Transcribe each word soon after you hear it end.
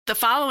The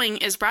following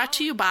is brought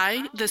to you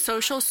by the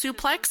Social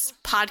Suplex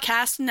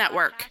Podcast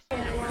Network.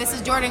 This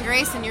is Jordan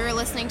Grace, and you're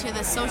listening to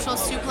the Social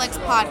Suplex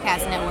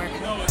Podcast Network.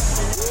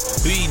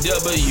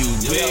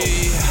 BWB,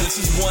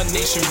 this is One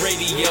Nation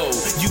Radio.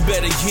 You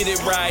better get it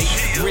right.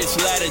 Rich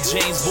Latta,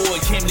 James Boyd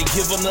came to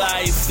give them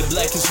life. The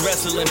Blackest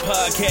Wrestling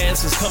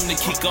Podcast has come to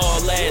kick all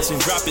ass and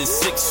drop it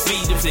 6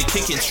 feet if they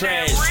kicking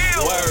trash.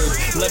 Word,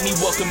 let me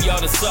welcome y'all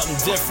to something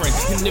different.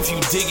 And if you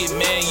dig it,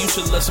 man, you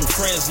should let some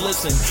friends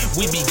listen.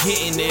 We be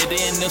getting it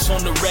in, this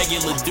on the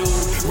regular, dude.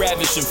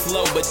 Ravish and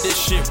flow, but this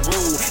shit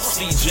rude.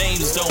 See,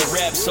 James don't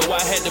rap, so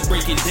I had to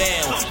break it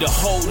down. The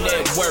whole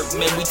network,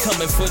 man, we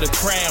coming for the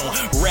crown.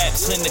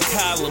 Raps in the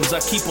columns,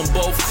 I keep them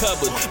both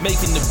covered.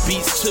 Making the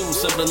beats too,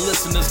 so the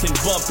listeners can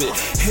bump it.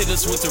 Hit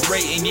us with the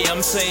rating, yeah,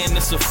 I'm saying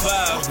it's a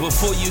 5.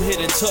 Before you hit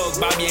it, talk,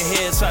 bob your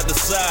head side to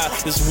side.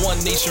 It's One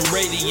Nation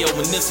Radio,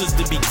 and this is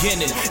the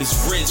beginning. It's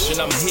Rich, and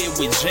I'm here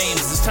with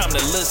James. It's time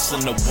to listen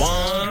to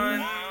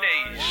One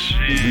Nation.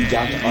 We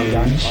got to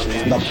unleash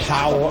the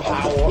power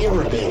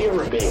of the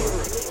pyramid.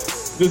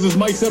 This is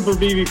Mike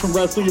Sempervive from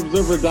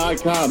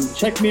WrestlingObserver.com.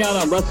 Check me out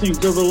on Wrestling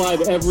Observer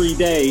Live every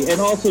day. And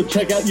also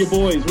check out your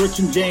boys, Rich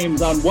and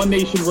James, on One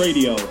Nation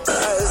Radio. This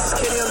is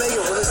Kenny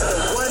Omega. Well, this is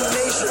the One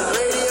Nation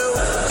Radio.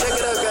 Check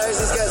it out, guys.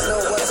 These guys know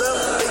what's up.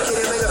 Big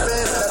Kenny Omega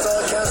fans, and that's all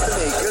that counts to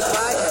me.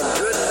 Goodbye and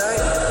good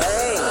night.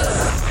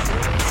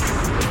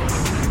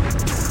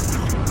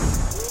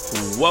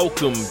 Bang.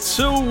 Welcome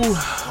to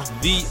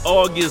the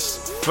August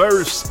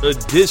 1st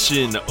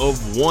edition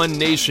of One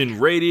Nation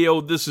Radio.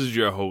 This is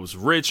your host,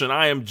 Rich, and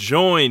I am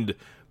joined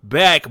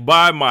back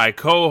by my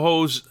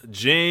co-host,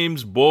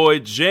 James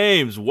Boyd.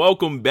 James,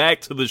 welcome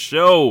back to the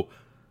show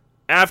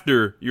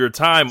after your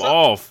time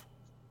off.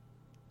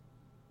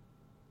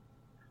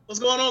 What's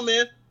going on,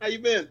 man? How you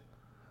been?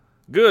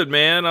 Good,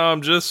 man.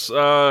 I'm just,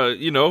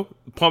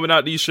 pumping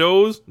out these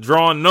shows,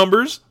 drawing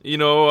numbers, living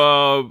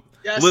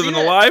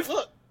a life.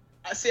 Look,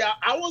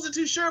 I wasn't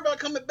too sure about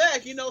coming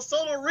back.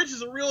 Solo Rich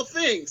is a real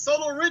thing.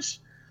 Solo Rich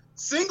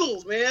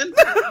singles, man,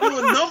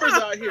 doing numbers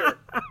out here.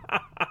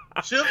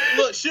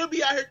 Should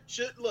be out here.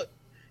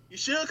 You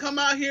should come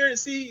out here and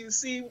see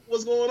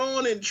what's going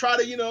on and try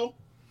to,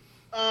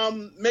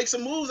 make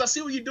some moves. I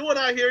see what you're doing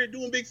out here. You're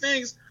doing big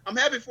things. I'm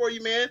happy for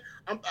you, man.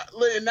 I've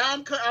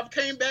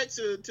came back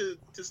to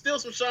steal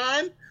some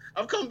shine.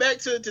 I've come back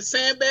to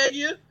sandbag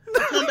you.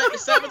 I've come back to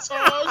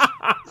sabotage.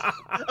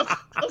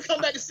 I've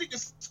come back to stick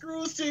the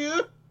screws to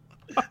you.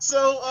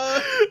 So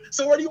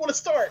where do you want to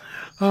start?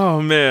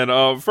 Oh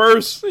man!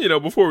 First,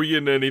 before we get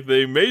into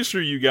anything, make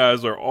sure you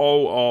guys are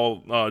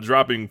all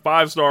dropping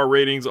 5-star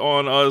ratings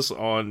on us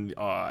on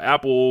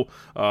Apple,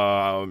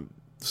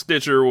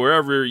 Stitcher,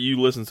 wherever you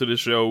listen to this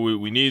show.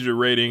 We need your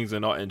ratings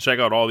and check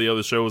out all the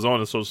other shows on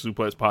the Social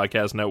Suplex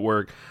Podcast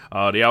Network.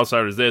 The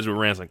Outsider's Edge with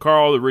Rance and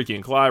Carl, the Ricky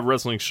and Clive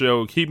Wrestling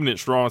Show, Keeping It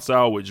Strong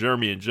Style with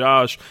Jeremy and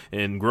Josh,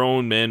 and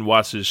Grown Men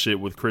Watch This Shit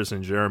with Chris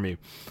and Jeremy.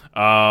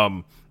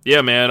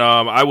 Yeah, man,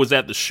 I was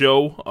at the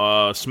show,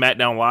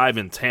 SmackDown Live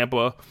in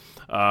Tampa.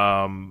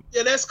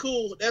 Yeah, that's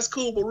cool. That's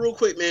cool, but real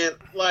quick, man,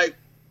 like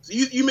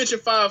you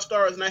mentioned 5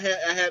 stars, and I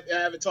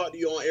haven't talked to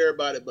you on air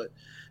about it, but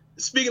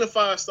speaking of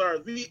 5 stars,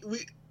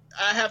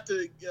 I have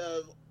to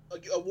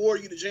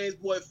award you the James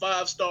Boyd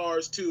 5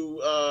 stars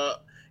to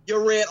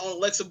your rant on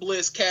Alexa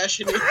Bliss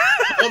cashing in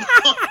and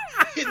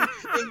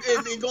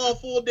going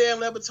full damn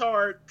Le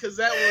Batard, because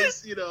that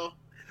was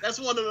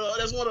that's one of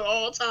the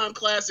all time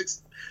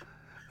classics.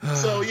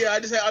 So yeah,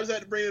 I just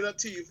had to bring it up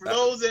to you. For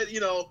those that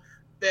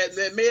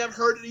that may have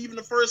heard it even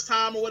the first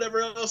time or whatever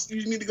else,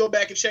 you need to go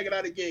back and check it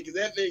out again, because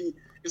that thing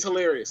is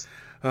hilarious.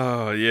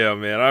 Oh, yeah,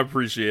 man. I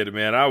appreciate it,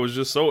 man. I was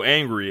just so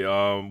angry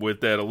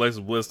with that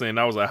Alexa Bliss thing.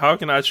 I was like, how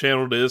can I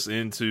channel this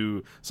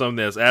into something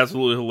that's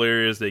absolutely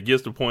hilarious, that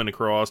gets the point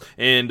across,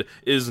 and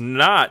is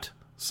not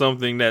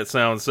something that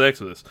sounds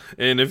sexist?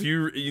 And if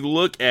you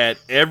look at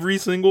every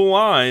single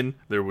line,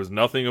 there was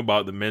nothing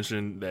about the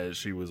mention that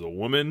she was a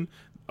woman,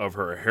 of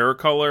her hair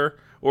color,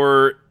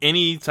 or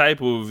any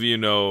type of,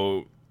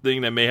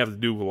 thing that may have to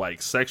do with,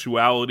 like,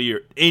 sexuality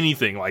or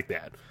anything like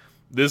that.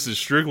 This is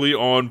strictly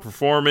on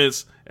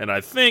performance, and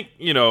I think,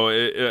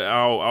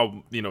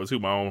 I'll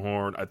toot my own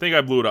horn. I think I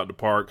blew it out the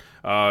park.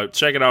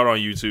 Check it out on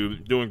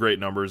YouTube. Doing great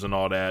numbers and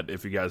all that,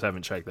 if you guys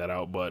haven't checked that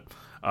out. But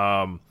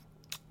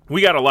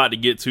we got a lot to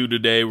get to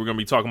today. We're going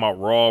to be talking about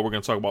Raw. We're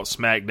going to talk about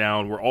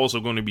SmackDown. We're also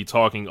going to be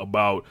talking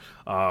about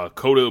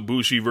Kota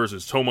Ibushi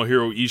versus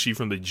Tomohiro Ishii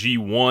from the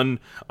G1,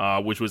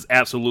 which was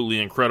absolutely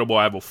incredible.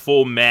 I have a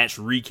full match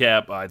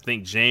recap. I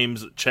think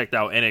James checked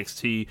out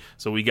NXT,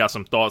 so we got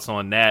some thoughts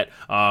on that.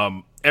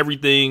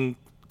 Everything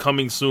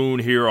coming soon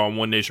here on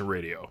One Nation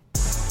Radio.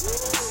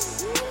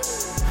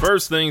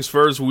 First things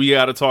first, we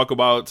got to talk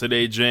about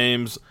today,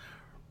 James.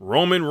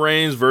 Roman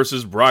Reigns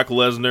versus Brock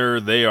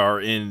Lesnar. They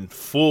are in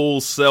full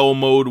sell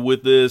mode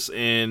with this,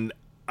 and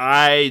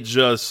I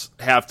just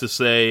have to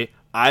say,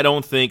 I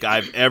don't think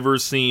I've ever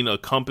seen a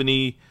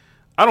company.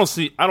 I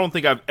don't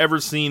think I've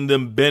ever seen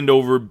them bend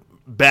over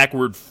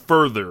backward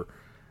further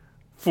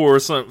for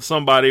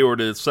somebody or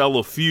to sell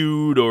a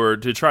feud or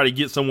to try to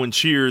get someone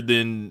cheered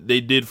than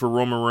they did for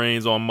Roman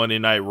Reigns on Monday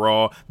Night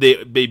Raw.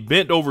 They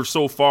bent over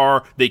so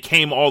far, they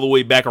came all the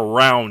way back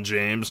around,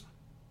 James.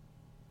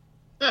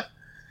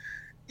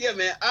 Yeah,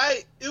 man.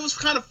 It was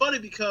kind of funny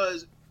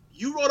because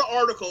you wrote an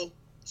article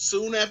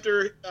soon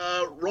after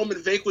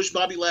Roman vanquished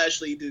Bobby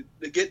Lashley to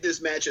get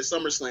this match at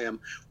SummerSlam,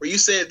 where you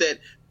said that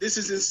this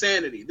is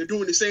insanity. They're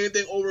doing the same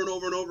thing over and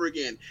over and over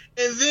again.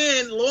 And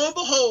then, lo and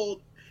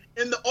behold,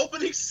 in the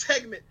opening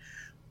segment,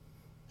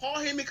 Paul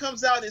Heyman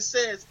comes out and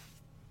says,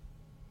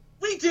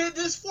 "We did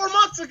this 4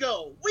 months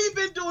ago. We've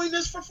been doing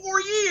this for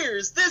 4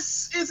 years.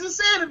 This is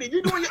insanity.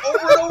 You're doing it over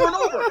and over and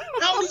over.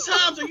 How many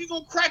times are you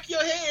going to crack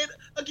your head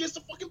against the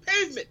fucking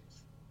pavement?"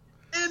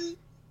 And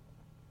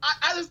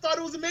I just thought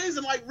it was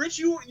amazing. Like, Rich,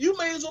 you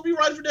may as well be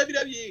writing for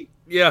WWE.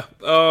 Yeah,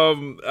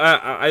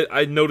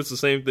 I noticed the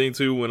same thing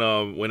too when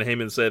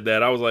Heyman said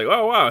that. I was like,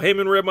 oh wow,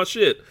 Heyman read my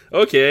shit.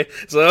 Okay,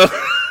 so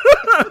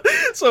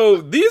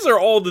so these are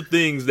all the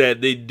things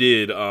that they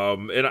did,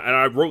 and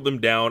I wrote them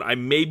down. I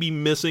may be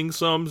missing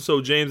some,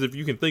 so James, if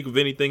you can think of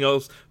anything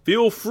else,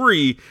 feel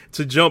free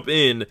to jump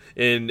in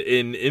and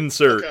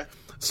insert. Okay.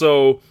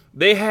 So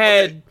they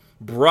had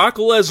Brock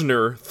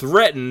Lesnar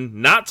threatened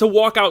not to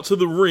walk out to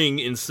the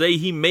ring and say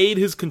he made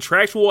his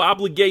contractual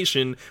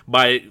obligation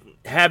by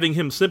having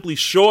him simply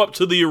show up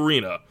to the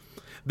arena.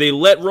 They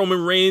let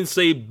Roman Reigns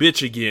say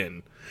bitch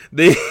again.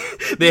 They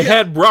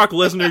had Brock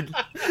Lesnar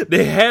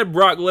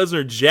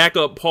jack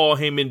up Paul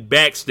Heyman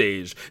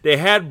backstage. They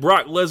had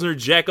Brock Lesnar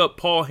jack up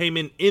Paul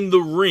Heyman in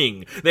the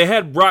ring. They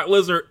had Brock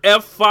Lesnar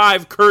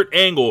F5 Kurt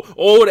Angle,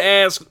 old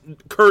ass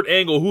Kurt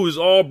Angle, who is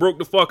all broke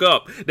the fuck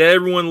up, that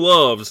everyone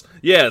loves.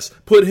 Yes,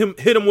 hit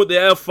him with the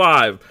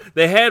F5.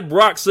 They had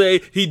Brock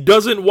say he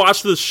doesn't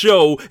watch the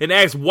show and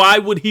asked why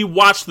would he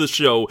watch the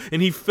show,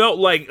 and he felt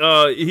like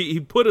he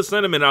put a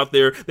sentiment out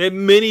there that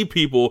many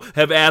people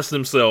have asked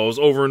themselves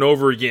over and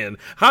over again.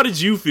 How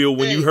did you feel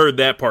when you heard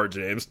that part,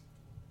 James?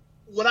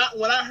 When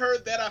I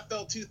heard that, I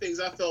felt two things.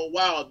 I felt,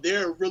 wow,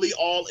 they're really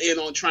all in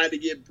on trying to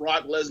get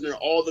Brock Lesnar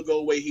all the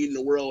go-away heat in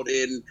the world,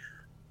 and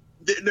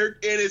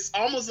it's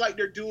almost like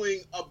they're doing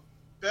a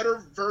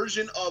better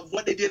version of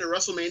what they did at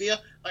WrestleMania.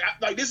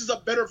 Like this is a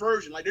better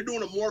version. Like, they're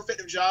doing a more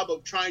effective job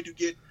of trying to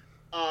get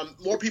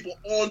more people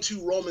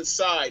onto Roman's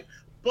side.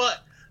 But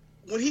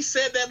when he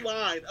said that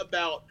line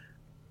about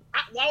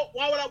why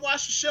would I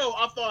watch the show,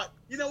 I thought,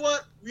 you know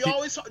what? We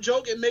always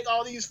joke and make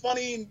all these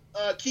funny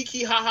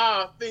kiki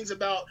ha-ha things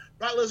about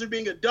Brock Lesnar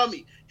being a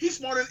dummy. He's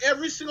smarter than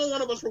every single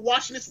one of us for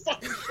watching this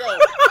fucking show.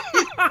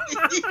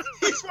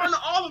 He's smarter than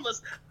all of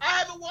us. I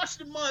haven't watched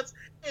it in months,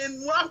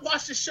 and when I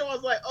watched the show, I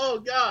was like, oh,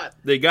 God.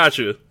 They got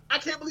you. I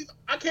can't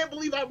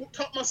believe I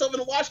talked myself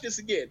into watching this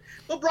again.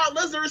 But Brock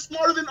Lesnar is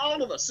smarter than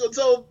all of us.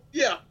 So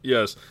yeah.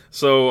 Yes.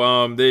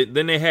 So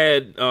they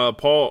had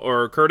Paul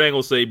or Kurt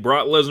Angle say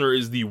Brock Lesnar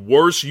is the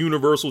worst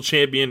Universal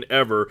Champion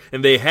ever,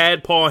 and they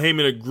had Paul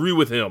Heyman agree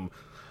with him.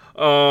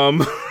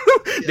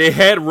 They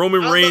had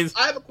Roman Reigns.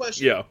 I have a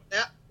question. Yeah.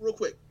 Real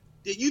quick.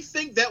 Did you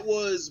think that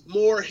was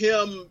more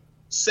him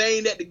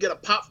saying that to get a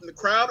pop from the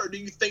crowd, or do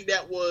you think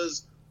that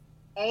was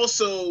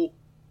also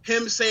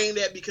him saying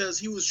that because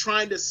he was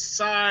trying to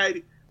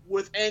side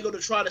with Angle to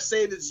try to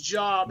save his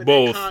job in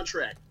that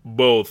contract?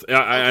 Both. And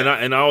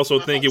I also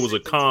think it was a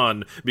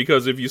con,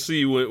 because if you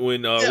see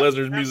when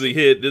Lesnar's music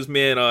hit, this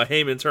man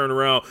Heyman turned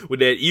around with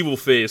that evil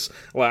face.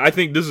 Like, I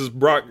think this is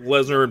Brock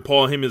Lesnar and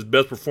Paul Heyman's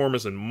best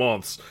performance in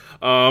months.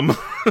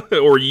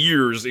 Or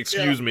years,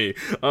 excuse me.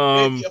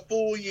 Maybe a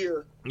full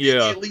year.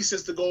 Yeah. At least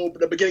since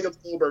the beginning of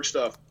the Goldberg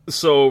stuff.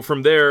 So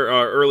from there,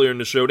 earlier in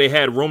the show, they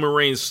had Roman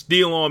Reigns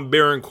steal on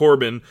Baron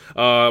Corbin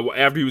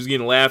after he was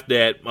getting laughed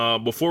at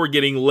before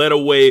getting led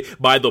away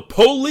by the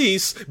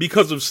police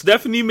because of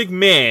Stephanie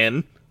McMahon.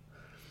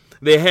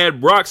 They had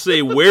Brock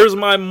say, "Where's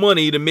my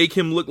money?" to make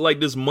him look like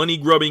this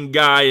money-grubbing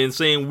guy, and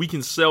saying we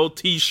can sell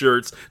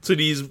t-shirts to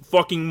these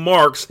fucking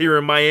marks here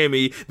in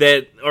Miami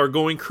that are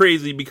going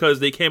crazy because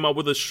they came out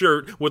with a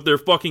shirt with their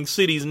fucking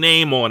city's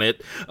name on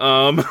it.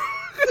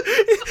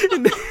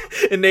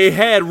 And they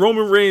had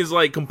Roman Reigns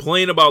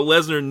complain about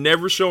Lesnar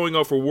never showing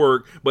up for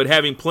work, but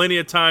having plenty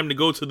of time to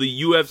go to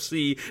the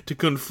UFC to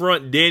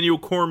confront Daniel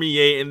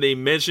Cormier, and they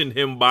mentioned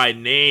him by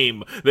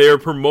name. They are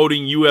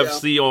promoting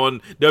UFC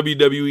on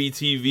WWE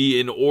TV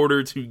in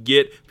order to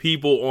get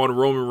people on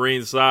Roman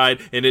Reigns' side,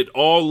 and it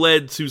all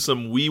led to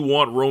some "We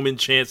Want Roman"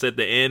 chants at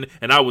the end,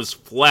 and I was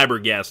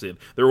flabbergasted.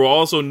 There were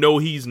also "No,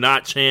 he's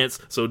not" chants,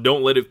 so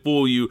don't let it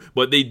fool you,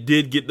 but they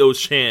did get those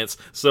chants.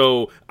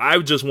 So I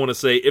just want to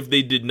say, if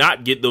they did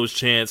not get those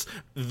chants,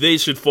 they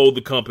should fold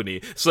the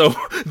company. So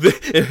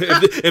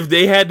if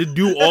they had to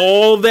do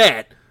all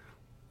that,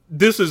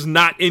 this is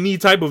not any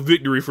type of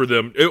victory for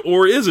them.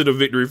 Or is it a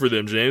victory for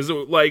them, James?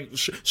 Like,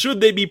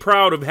 should they be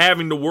proud of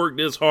having to work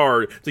this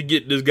hard to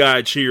get this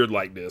guy cheered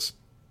like this?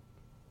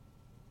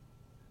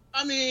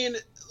 I mean,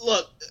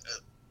 look,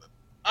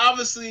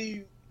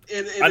 obviously...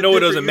 I know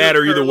it doesn't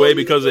matter either way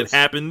because it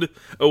happened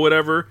or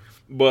whatever,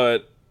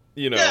 but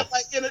You know, yeah,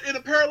 like in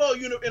a parallel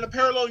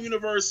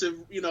universe, if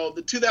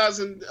the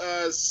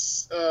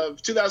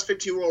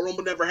 2015 Royal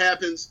Rumble never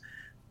happens,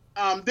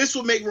 this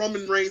would make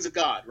Roman Reigns a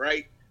god,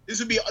 right? This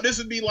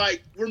would be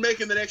like we're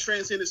making the next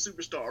transcendent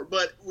superstar.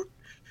 But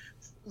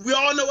we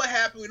all know what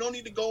happened. We don't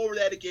need to go over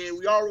that again.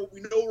 We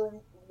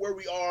know where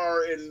we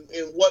are and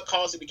what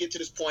caused it to get to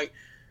this point.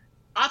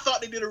 I thought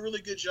they did a really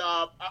good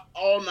job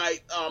all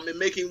night in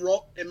making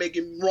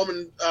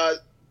Roman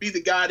be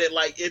the guy that,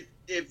 like,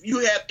 if you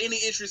have any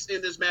interest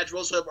in this match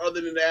whatsoever other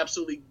than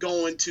absolutely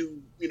going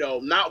to,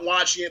 not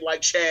watching it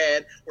like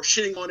Chad or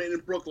shitting on it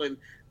in Brooklyn,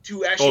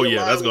 to actually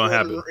that's going to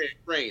happen.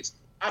 Reigns.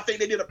 I think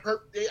they did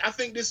I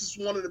think this is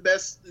one of the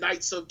best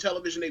nights of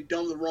television they've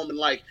done with Roman.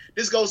 Like,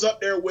 this goes up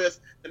there with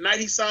the night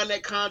he signed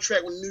that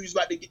contract when he was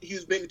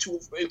getting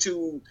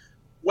into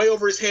way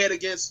over his head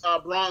against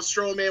Braun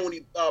Strowman when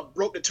he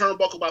broke the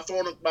turnbuckle by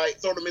throwing him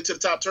into the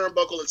top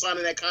turnbuckle and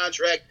signing that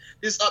contract.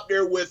 This is up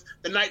there with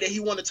the night that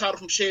he won the title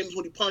from Sheamus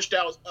when he punched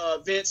out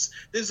Vince.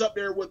 This is up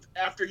there with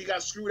after he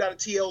got screwed out of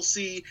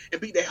TLC and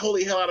beat the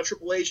holy hell out of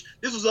Triple H.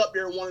 This was up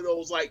there one of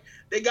those, like,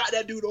 they got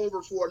that dude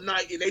over for a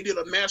night and they did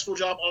a masterful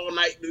job all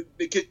night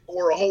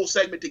or a whole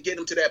segment to get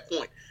him to that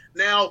point.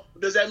 Now,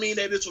 does that mean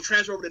that this will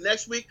transfer over to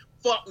next week?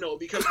 Fuck no,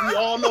 because we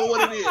all know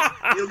what it is.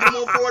 You'll get him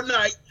on for a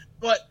night,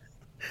 but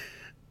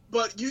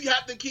you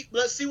have to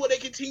let's see what they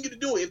continue to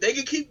do. If they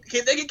can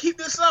keep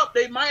this up,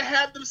 they might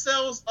give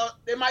themselves a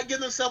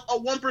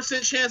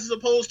 1% chance as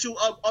opposed to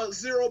a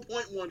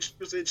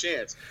 0.1%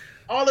 chance.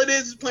 All it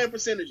is playing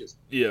percentages.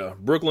 Yeah,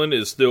 Brooklyn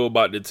is still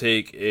about to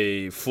take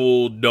a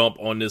full dump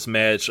on this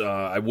match.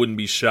 I wouldn't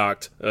be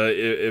shocked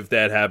if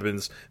that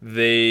happens.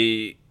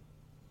 They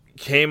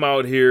came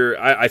out here.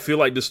 I feel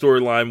like the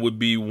storyline would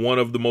be one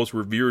of the most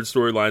revered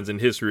storylines in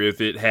history if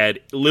it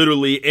had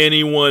literally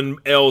anyone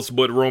else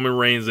but Roman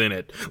Reigns in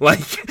it. Like,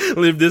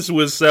 if this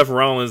was Seth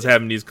Rollins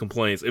having these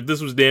complaints, if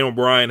this was Daniel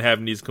Bryan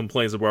having these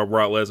complaints about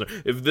Brock Lesnar,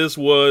 if this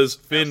was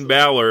Finn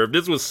Balor, if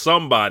this was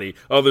somebody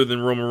other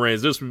than Roman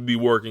Reigns, this would be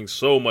working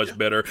so much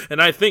better.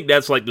 And I think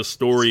that's like the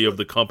story of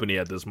the company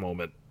at this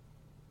moment.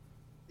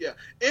 Yeah,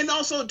 and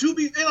also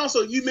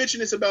you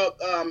mentioned this about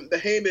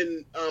the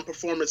Heyman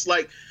performance.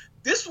 Like,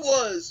 this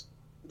was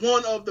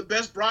one of the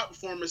best Brock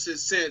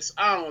performances since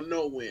I don't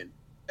know when.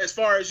 As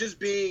far as just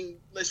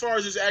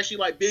actually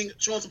like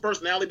showing some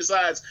personality.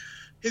 Besides,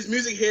 his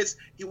music hits,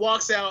 he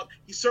walks out,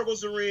 he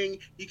circles the ring,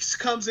 he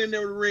comes in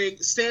there with the ring,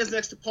 stands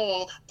next to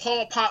Paul.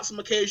 Paul pops him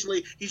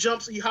occasionally. He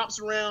hops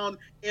around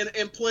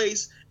in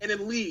place, and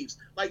then leaves.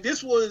 Like,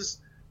 this was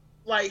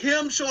like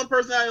him showing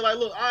personality. Like,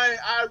 look,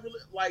 I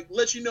really like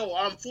let you know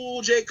I'm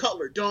full Jay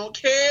Cutler. Don't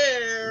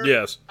care.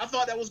 Yes, I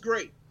thought that was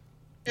great,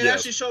 and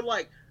actually showed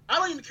like. I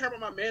don't even care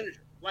about my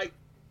manager. Like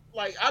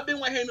I've been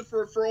with Heyman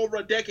for over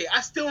a decade.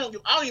 I don't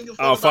even give a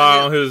fuck. I'll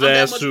fire on his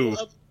ass too.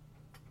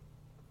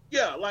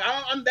 Yeah, like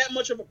I'm that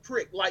much of a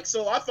prick. Like,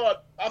 so I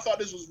thought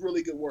this was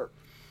really good work.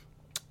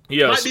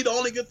 Yeah, might be the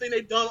only good thing they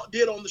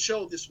did on the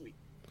show this week.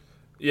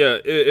 Yeah,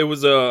 it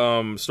was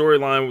a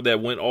storyline that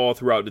went all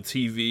throughout the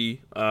TV,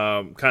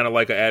 kind of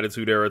like an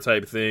Attitude Era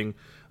type thing.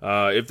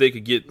 If they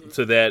could get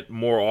to that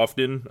more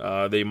often,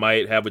 they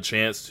might have a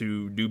chance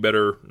to do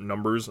better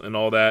numbers and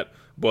all that.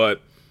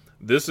 But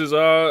this is,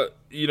 I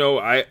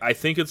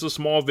think it's a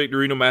small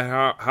victory no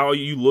matter how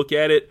you look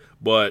at it,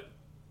 but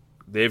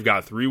they've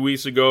got 3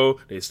 weeks to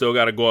go. They still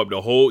got to go up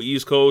the whole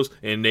East Coast,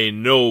 and they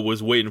know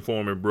what's waiting for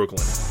them in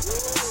Brooklyn.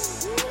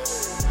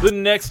 The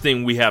next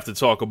thing we have to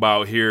talk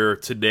about here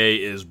today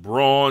is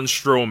Braun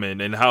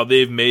Strowman and how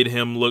they've made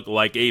him look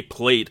like a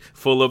plate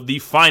full of the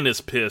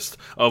finest piss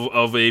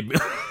of a...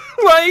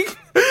 Like,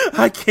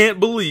 I can't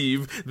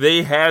believe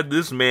they had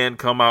this man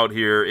come out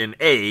here and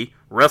A,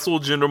 wrestle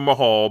Jinder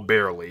Mahal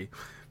barely,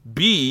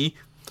 B,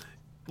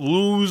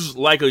 lose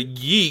like a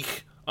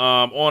geek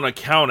on a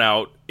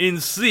countout,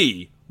 and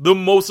C, the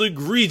most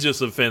egregious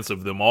offense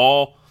of them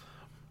all,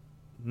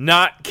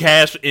 not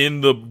cash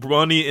in the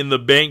Money in the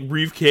Bank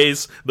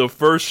briefcase the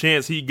first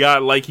chance he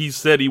got like he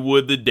said he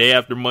would the day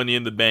after Money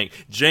in the Bank.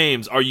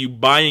 James, are you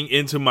buying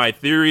into my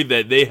theory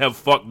that they have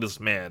fucked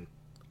this man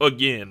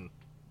again?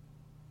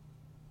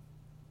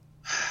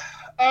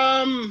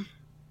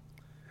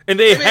 And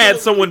they had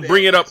someone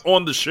bring it up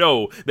on the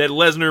show that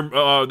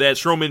that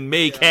Strowman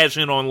may cash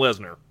in on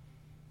Lesnar.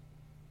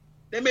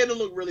 They made it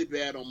look really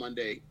bad on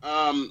Monday.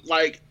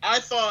 Like, I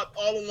thought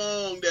all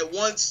along that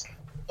once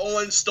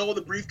Owens stole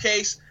the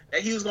briefcase,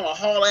 that he was going to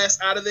haul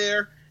ass out of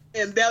there,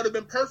 and that would have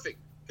been perfect.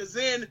 Because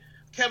then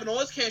Kevin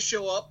Owens can't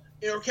show up,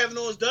 or Kevin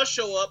Owens does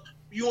show up,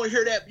 you won't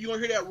hear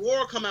that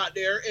roar come out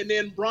there, and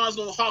then Braun's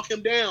going to hawk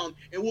him down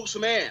and whoop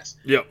some ass.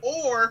 Yep.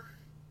 Or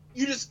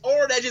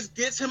that just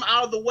gets him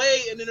out of the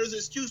way, and then there's an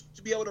excuse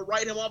to be able to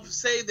write him off and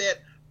say that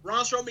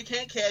Braun Strowman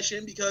can't cash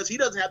in because he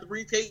doesn't have the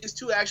briefcase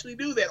to actually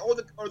do that, or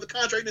the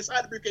contract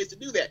inside the briefcase to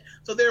do that.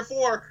 So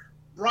therefore,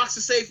 Brock's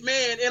a safe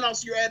man, and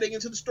also you're adding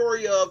into the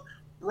story of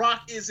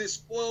Brock is this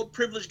spoiled,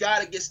 privileged guy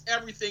that gets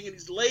everything, and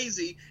he's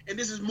lazy, and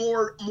this is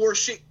more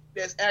shit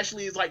that's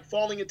actually is like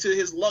falling into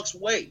his luck's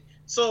way.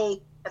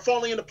 So, or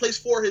falling into place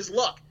for his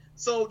luck.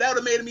 So that would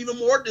have made him even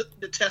more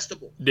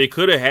detestable. They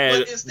could have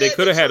had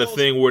a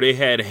thing where they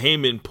had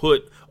Heyman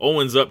put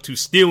Owens up to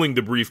stealing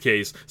the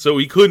briefcase so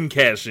he couldn't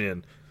cash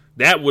in.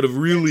 That would have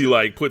really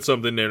like put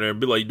something in there and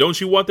be like, "Don't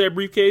you want that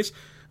briefcase?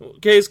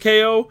 Case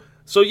KO?"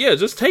 So yeah,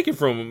 just take it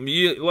from him.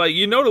 The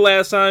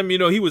last time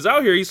he was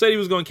out here, he said he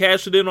was going to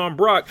cash it in on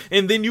Brock,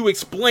 and then you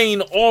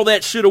explain all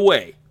that shit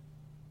away.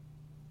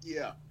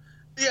 Yeah,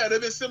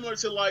 it'd been similar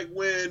to like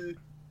when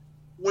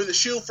the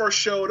Shield first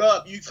showed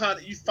up. You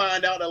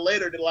find out that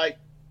later that like,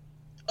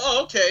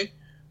 oh okay,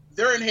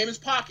 they're in Heyman's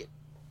pocket.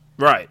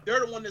 Right.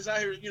 They're the one that's out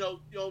here,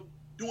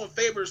 doing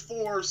favors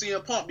for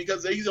CM Punk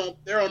because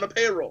they're on the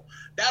payroll.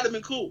 That'd have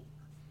been cool,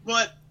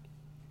 but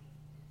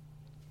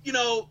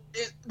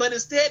but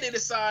instead they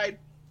decide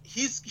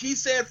he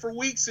said for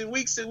weeks and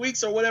weeks and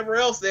weeks or whatever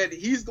else that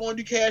he's going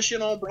to cash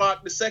in on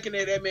Brock the second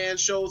that man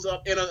shows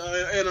up in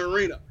an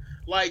arena,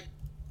 like,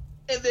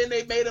 and then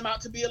they made him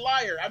out to be a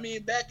liar. I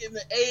mean, back in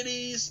the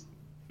 80s,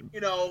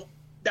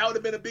 that would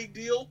have been a big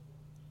deal.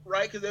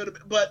 Right,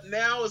 but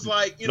now it's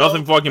like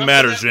nothing fucking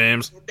matters,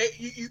 James.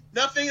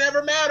 Nothing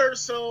ever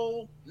matters,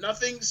 so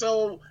nothing.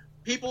 So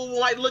people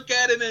might look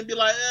at it and be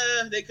like,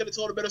 they could have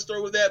told a better story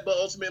with that, but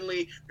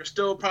ultimately they're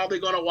still probably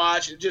going to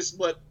watch. They're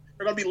going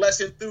to be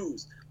less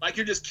enthused. Like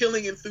you're just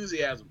killing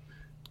enthusiasm.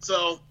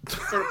 So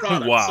for the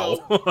product.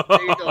 Wow. So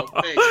there you go.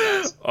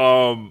 Thanks,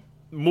 guys.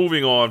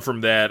 Moving on from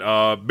that,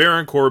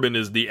 Baron Corbin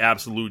is the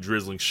absolute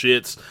drizzling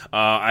shits.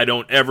 I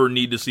don't ever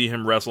need to see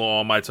him wrestle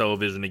on my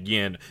television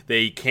again.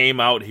 They came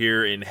out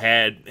here and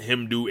had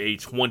him do a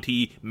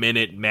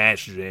 20-minute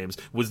match, James.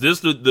 Was this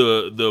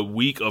the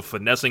week of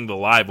finessing the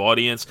live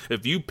audience?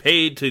 If you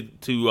paid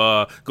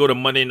to go to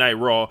Monday Night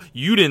Raw,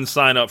 you didn't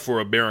sign up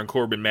for a Baron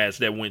Corbin match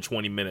that went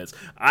 20 minutes.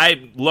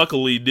 I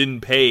luckily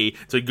didn't pay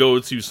to go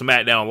to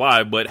SmackDown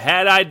Live, but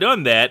had I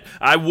done that,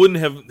 I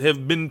wouldn't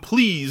have been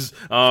pleased.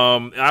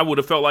 I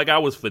would have felt like I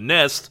was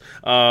finessed,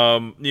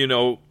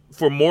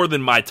 for more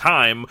than my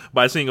time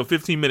by seeing a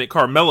 15-minute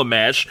Carmella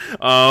match.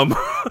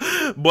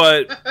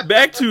 But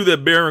back to the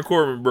Baron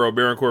Corbin, bro.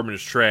 Baron Corbin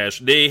is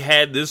trash. They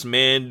had this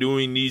man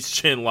doing these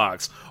chin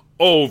locks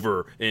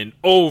over and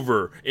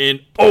over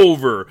and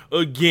over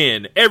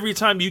again. Every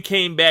time you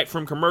came back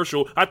from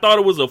commercial, I thought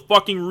it was a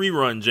fucking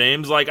rerun,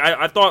 James. Like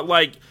I thought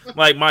like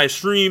my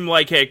stream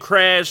like had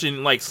crashed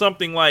and like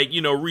something like,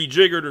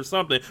 rejiggered or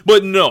something.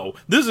 But no,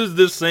 this is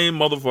this same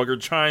motherfucker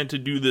trying to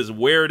do this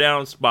wear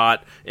down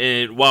spot,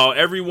 and while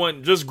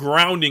everyone just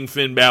grounding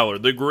Finn Balor,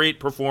 the great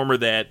performer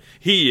that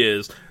he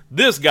is,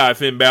 this guy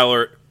Finn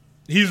Balor,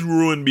 he's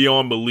ruined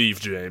beyond belief,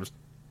 James.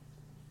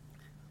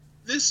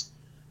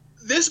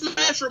 This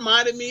match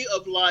reminded me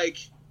of like,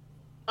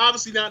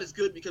 obviously not as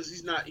good because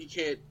he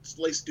can't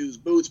lace dude's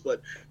boots,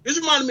 but this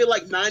reminded me of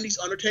like 90s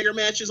Undertaker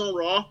matches on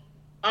Raw.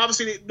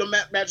 Obviously the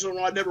matches on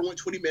Raw never went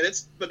 20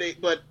 minutes, but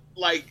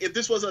like if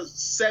this was a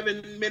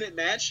 7-minute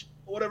match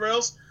or whatever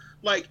else,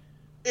 like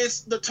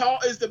it's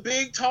the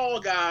big tall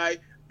guy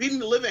beating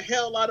the living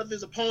hell out of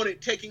his opponent,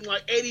 taking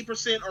like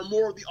 80% or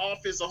more of the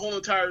offense the whole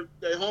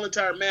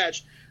entire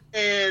match,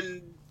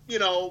 and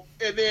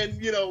and then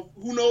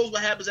who knows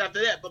what happens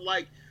after that, but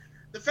like.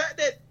 The fact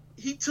that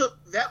he took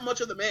that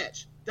much of the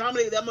match,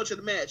 dominated that much of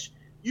the match,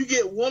 you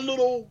get one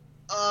little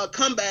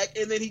comeback,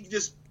 and then he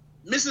just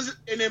misses,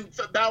 and then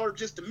Balor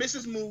just to miss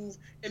his move,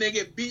 and then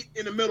get beat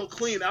in the middle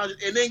clean,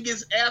 and then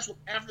gets ass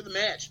after the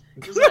match.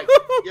 It's like,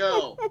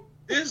 yo,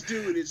 this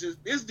dude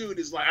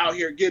is like out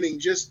here getting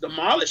just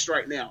demolished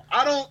right now.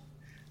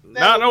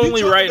 Not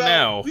only right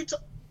now. We've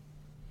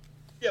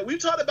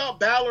talked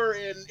about Balor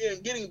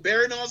and getting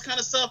buried and all this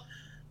kind of stuff.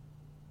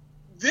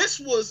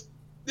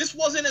 This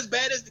wasn't as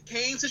bad as the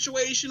Kane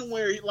situation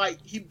where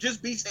he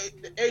just beats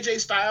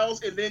AJ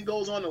Styles and then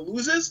goes on and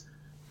loses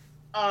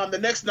the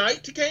next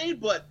night to Kane,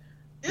 but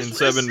in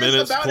 7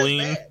 minutes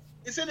clean.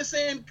 It's in the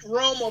same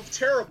realm of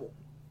terrible.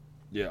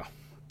 Yeah,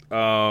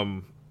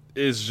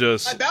 it's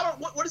just like Balor.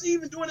 What is he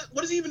even doing?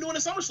 What is he even doing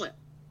at SummerSlam?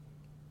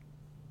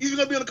 He's even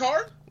gonna be on the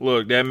card.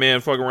 Look, that man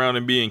fucking around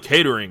and being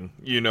catering.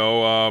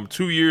 2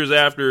 years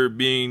after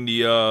being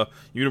the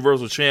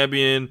Universal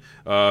Champion,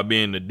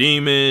 being the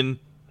Demon.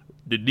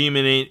 The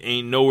Demon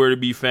ain't nowhere to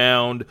be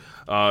found.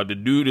 The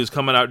dude is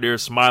coming out there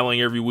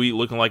smiling every week,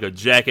 looking like a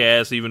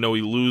jackass, even though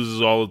he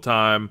loses all the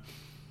time.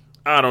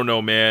 I don't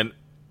know, man.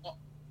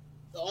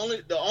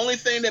 The only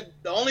thing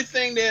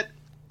that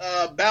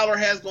Balor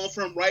has going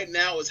for him right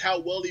now is how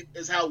well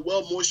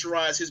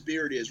moisturized his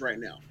beard is right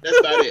now. That's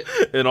about it.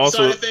 And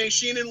also, you saw the thing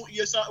Sheenan.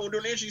 You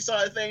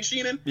saw the thing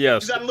Sheenan.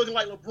 Yes, he's not looking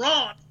like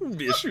LeBron.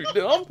 Yes, you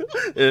dumb.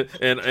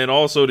 and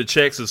also the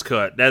checks is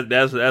cut.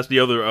 That's the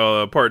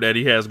other part that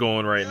he has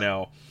going right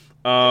now.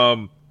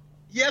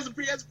 He has a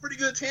pretty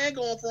good tan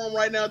going for him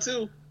right now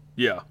too.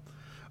 Yeah.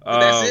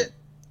 That's it.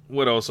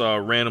 What else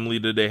randomly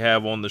did they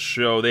have on the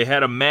show? They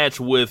had a match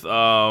with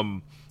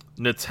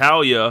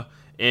Natalya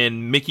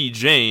and Mickie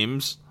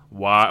James.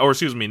 Why? Or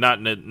excuse me,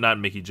 not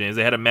Mickie James.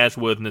 They had a match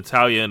with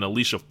Natalya and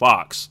Alicia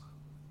Fox.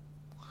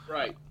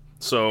 Right.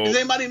 So does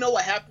anybody know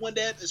what happened with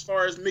that as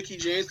far as Mickie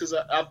James? Because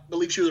I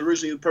believe she was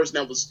originally the person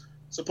that was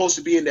supposed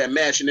to be in that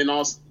match, and then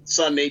all of a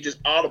sudden they just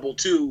audible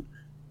to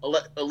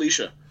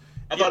Alicia.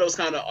 I thought it was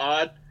kind of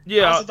odd.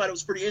 Yeah. I also thought it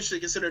was pretty interesting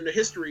considering the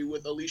history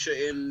with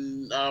Alicia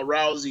and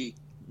Rousey.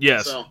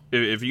 Yes. So.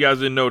 If you guys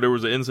didn't know, there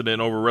was an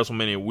incident over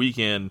WrestleMania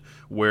weekend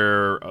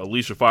where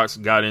Alicia Fox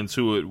got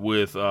into it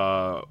with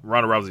Ronda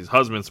Rousey's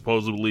husband,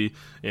 supposedly,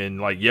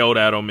 and like yelled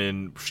at him,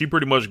 and she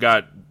pretty much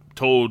got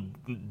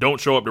told,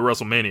 don't show up to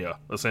WrestleMania,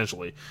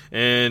 essentially.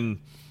 And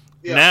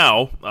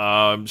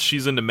now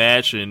she's in the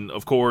match, and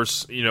of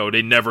course, you know,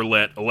 they never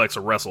let Alexa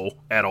wrestle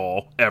at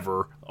all,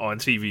 ever, on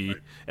TV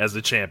as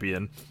the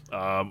champion.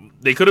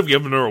 They could have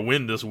given her a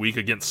win this week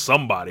against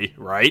somebody,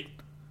 right?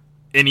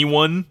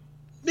 Anyone?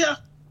 Yeah.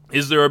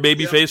 Is there a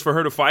baby face for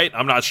her to fight?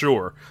 I'm not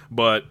sure,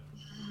 but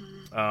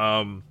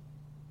I'm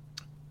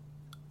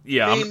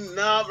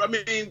not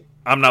letting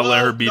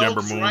her beat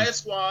Ember Moon. Riot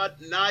Squad,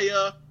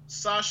 Nia,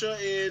 Sasha,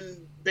 and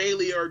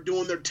Bayley are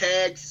doing their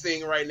tag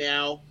thing right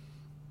now.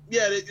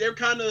 Yeah, they're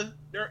kind of.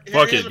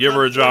 Fuck it, give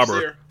her a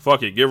jobber.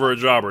 Fuck it, give her a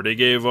jobber. They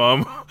gave give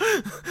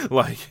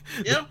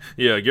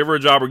her a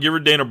jobber. Give her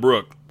Dana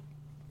Brooke.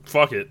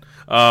 Fuck it.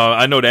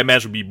 I know that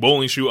match would be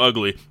bowling shoe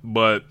ugly,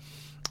 but.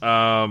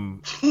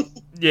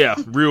 Yeah,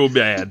 real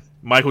bad.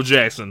 Michael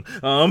Jackson.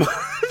 But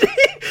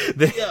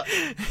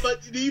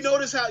do you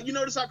notice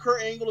how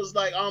Kurt Angle is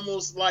like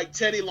almost like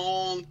Teddy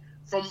Long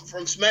from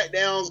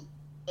SmackDowns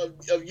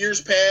of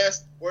years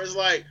past, where it's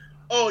like,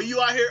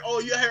 you out here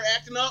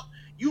acting up.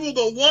 You will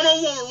go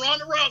one-on-one with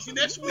Ronda Rousey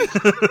next week.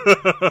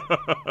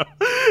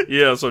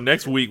 Yeah, so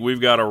next week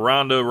we've got a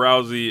Ronda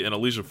Rousey and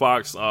Alicia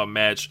Fox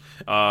match,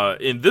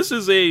 and this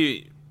is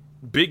a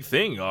big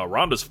thing.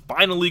 Ronda's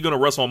finally going to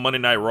wrestle on Monday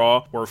Night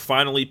Raw. We're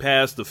finally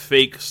past the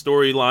fake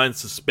storyline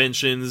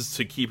suspensions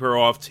to keep her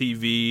off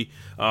TV.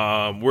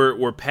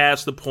 We're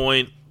past the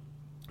point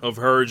of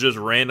her just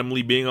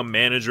randomly being a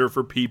manager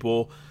for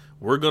people.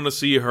 We're going to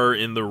see her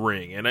in the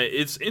ring. And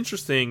it's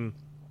interesting,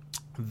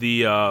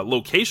 the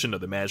location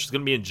of the match is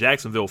going to be in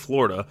Jacksonville,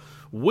 Florida,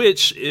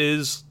 which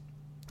is,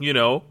 you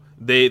know,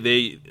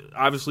 they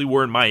obviously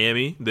were in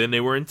Miami, then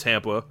they were in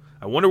Tampa.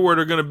 I wonder where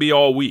they're going to be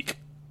all week.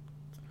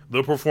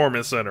 The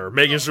Performance Center,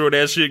 making sure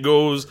that shit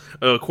goes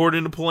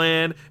according to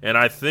plan, and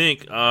I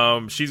think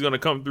she's going to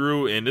come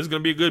through, and it's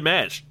going to be a good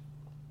match.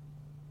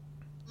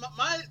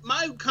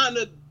 My kind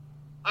of,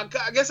 I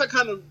guess I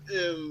kind of,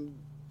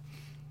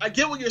 I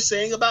get what you're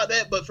saying about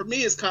that, but for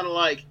me, it's kind of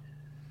like,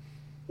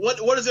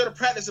 what is there to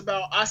practice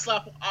about?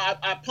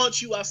 I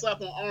punch you, I slap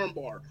on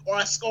armbar, or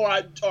I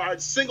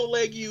single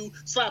leg you,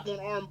 slap on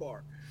armbar.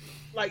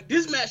 Like,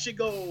 this match should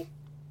go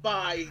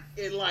by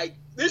in like.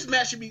 This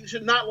match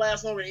should not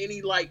last longer than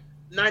any like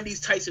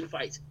 90s Tyson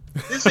fight.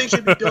 This thing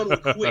should be done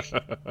with quick.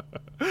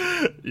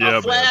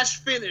 A flash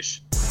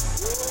finish.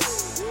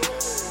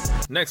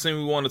 Next thing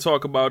we want to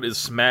talk about is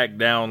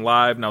SmackDown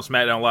Live. Now,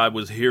 SmackDown Live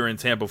was here in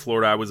Tampa,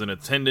 Florida. I was in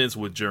attendance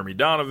with Jeremy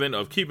Donovan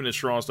of Keeping It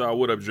Strong Style.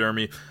 What up,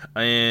 Jeremy?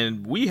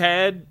 And we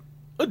had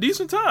a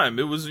decent time.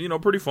 It was,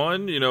 pretty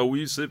fun.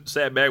 We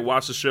sat back,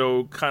 watched the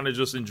show, kind of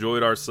just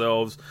enjoyed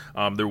ourselves.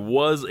 There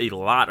was a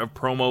lot of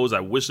promos.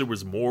 I wish there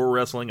was more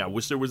wrestling. I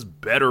wish there was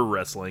better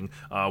wrestling.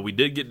 We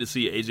did get to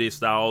see AJ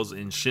Styles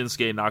and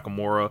Shinsuke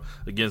Nakamura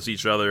against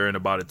each other in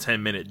about a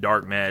 10-minute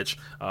dark match.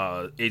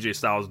 AJ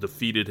Styles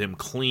defeated him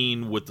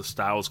clean with the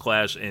Styles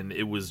Clash, and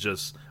it was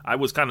just, I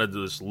was kind of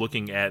just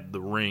looking at the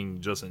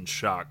ring just in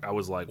shock. I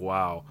was like,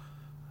 wow.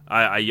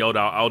 I yelled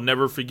out, "I'll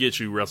never forget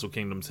you, Wrestle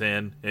Kingdom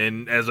 10."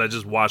 And as I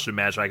just watched the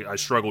match, I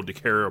struggled to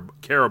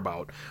care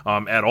about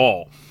at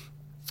all.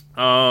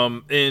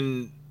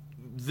 In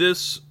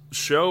this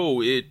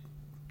show,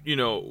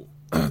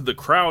 the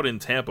crowd in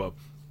Tampa,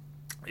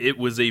 it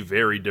was a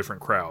very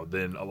different crowd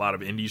than a lot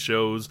of indie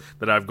shows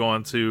that I've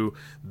gone to.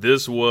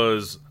 This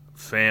was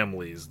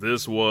families.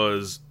 This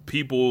was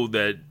people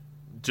that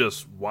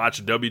just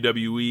watch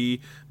WWE.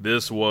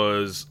 This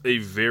was a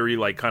very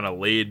kind of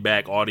laid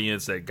back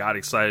audience that got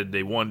excited.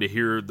 They wanted to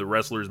hear the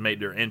wrestlers make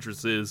their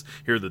entrances,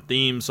 hear the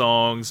theme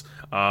songs,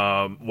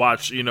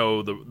 watch, they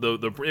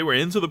were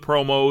into the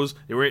promos.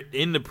 They were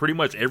into pretty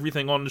much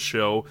everything on the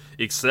show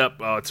except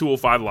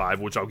 205 Live,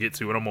 which I'll get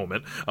to in a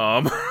moment.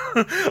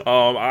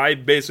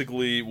 I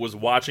basically was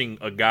watching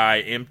a guy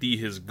empty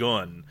his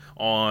gun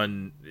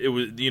on, it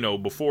was,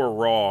 before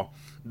Raw.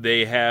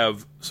 They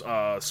have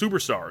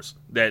superstars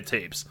that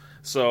tapes.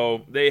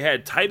 So they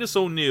had Titus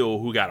O'Neil,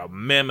 who got a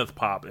mammoth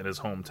pop in his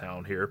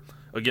hometown here,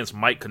 against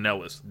Mike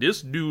Kanellis.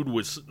 This dude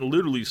was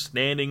literally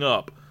standing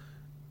up,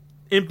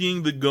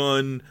 emptying the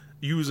gun,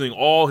 using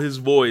all his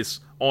voice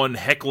on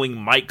heckling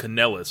Mike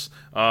Kanellis.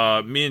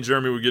 Me and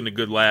Jeremy were getting a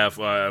good laugh.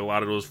 A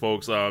lot of those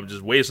folks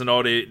just wasting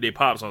all they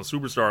pops on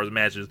superstars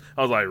matches.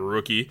 I was like,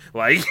 rookie,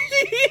 like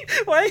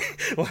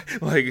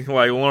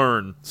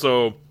learn.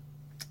 So,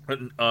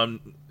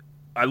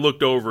 I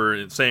looked over,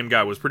 and the same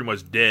guy was pretty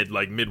much dead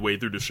like midway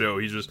through the show.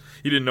 He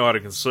didn't know how to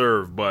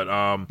conserve. But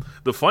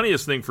the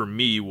funniest thing for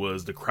me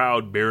was the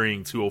crowd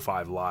burying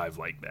 205 Live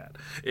like that,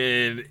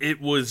 and it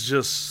was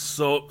just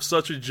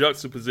such a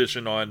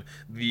juxtaposition on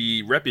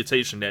the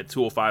reputation that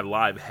 205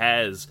 Live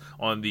has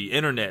on the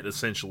internet,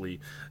 essentially.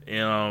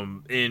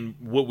 And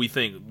what we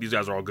think, these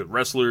guys are all good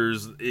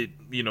wrestlers.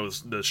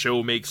 The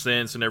show makes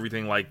sense and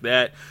everything like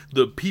that.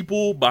 The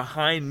people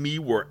behind me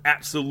were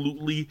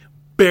absolutely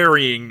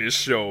burying this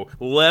show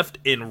left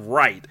and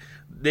right.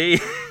 They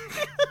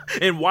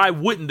and why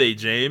wouldn't they,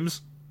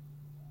 James?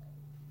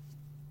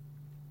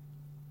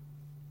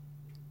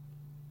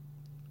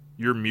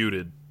 You're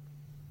muted.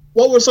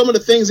 What were some of the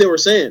things they were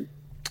saying?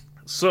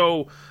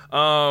 So,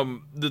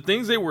 the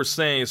things they were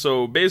saying,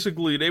 so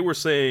basically they were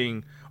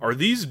saying, are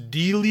these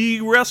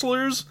D-League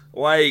wrestlers?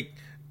 Like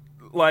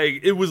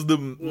it was the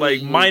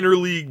minor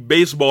league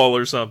baseball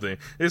or something.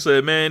 They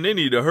said, man, they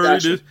need to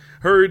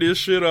hurry this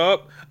shit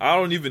up. I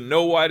don't even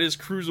know why this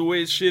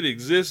cruiserweight shit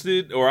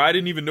existed, or I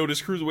didn't even know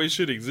this cruiserweight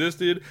shit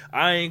existed.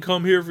 I ain't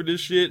come here for this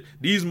shit.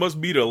 These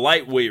must be the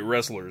lightweight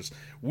wrestlers.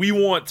 We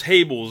want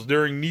tables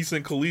during Nice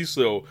and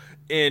Kalisto.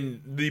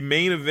 And the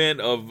main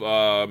event of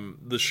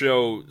the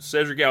show,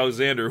 Cedric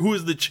Alexander, who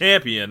is the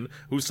champion,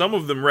 who some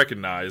of them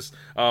recognize,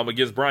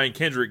 against Brian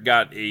Kendrick,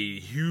 got a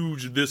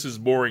huge "This is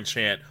boring"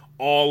 chant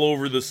all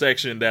over the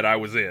section that I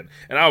was in.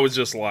 And I was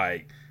just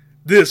like,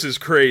 this is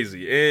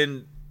crazy.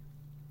 And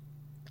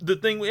the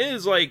thing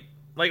is, like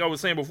I was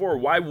saying before,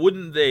 why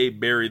wouldn't they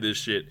bury this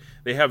shit?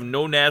 They have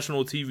no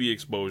national TV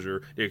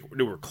exposure. They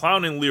were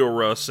clowning Leo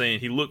Rush, saying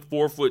he looked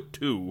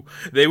 4'2".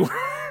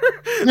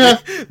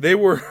 They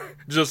were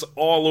just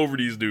all over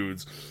these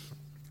dudes.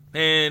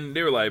 And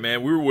they were like,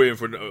 man, we were waiting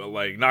for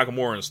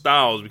Nakamura and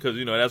Styles because,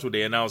 that's what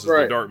they announced as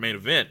the dark main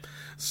event.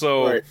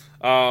 So,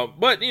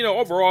 but,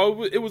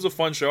 overall, it was a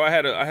fun show. I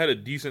had a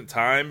decent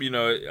time.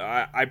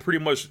 I pretty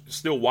much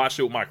still watched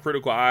it with my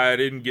critical eye. I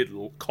didn't get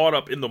caught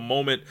up in the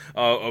moment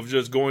of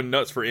just going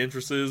nuts for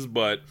entrances,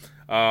 but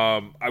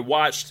I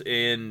watched.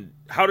 And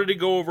how did it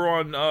go over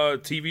on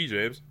TV,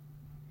 James?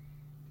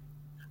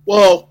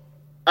 Well,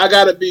 I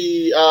gotta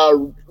be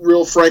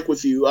real frank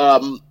with you.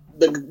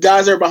 The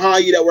guys that are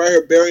behind you that were out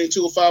here burying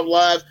 205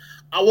 Live,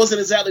 I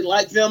wasn't exactly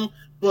like them,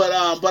 but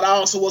I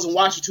also wasn't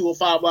watching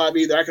 205 Live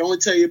either. I can only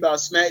tell you about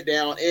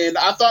SmackDown, and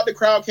I thought the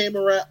crowd came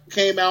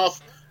out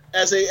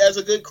as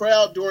a good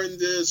crowd during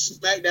this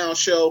SmackDown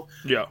show.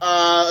 Yeah.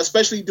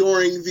 Especially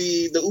during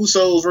the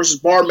Usos versus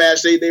Bar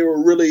match, they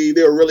were really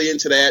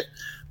into that.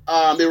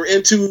 They were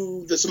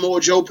into the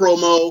Samoa Joe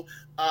promo.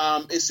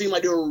 It seemed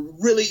like they were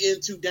really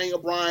into Daniel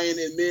Bryan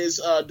and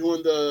Miz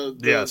doing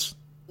the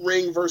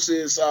ring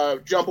versus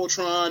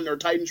Jumbotron or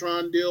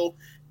Titantron deal,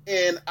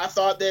 and I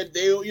thought that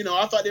they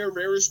were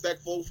very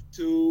respectful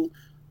to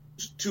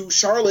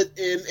Charlotte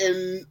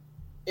and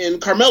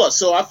Carmella.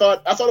 So I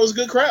thought it was a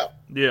good crowd.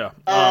 Yeah.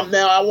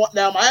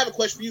 Now I have a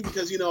question for you,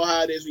 because you know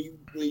how it is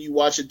when you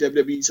watch a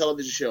WWE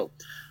television show.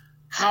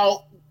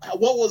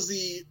 What was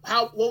the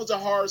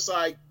hard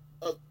side?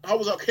 How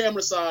was our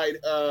camera side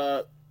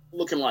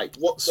looking like?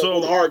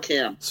 The hard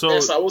cam?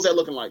 What was that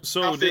looking like?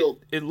 So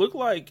it looked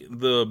like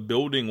the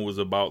building was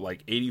about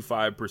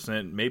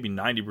 85%, maybe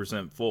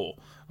 90% full.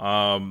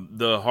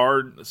 The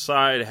hard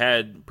side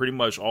had pretty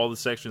much all the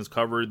sections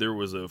covered. There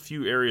was a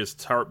few areas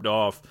tarped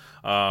off.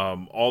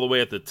 All the way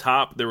at the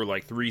top, there were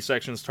 3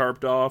 sections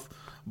tarped off.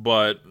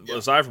 But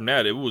aside from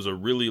that, it was a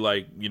really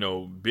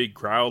big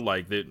crowd.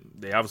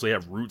 They obviously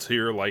have roots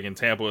here, in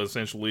Tampa.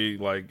 Essentially,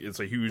 it's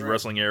a huge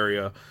wrestling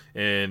area,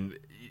 and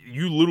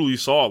you literally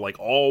saw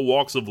all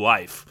walks of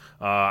life.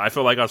 I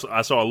felt like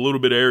I saw a little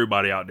bit of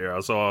everybody out there. I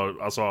saw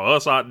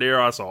us out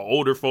there. I saw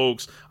older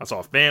folks. I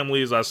saw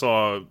families. I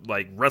saw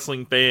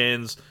wrestling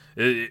fans.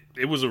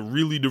 It was a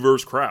really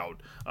diverse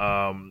crowd,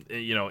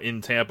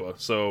 in Tampa.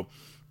 So,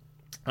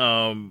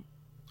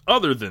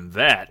 other than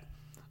that,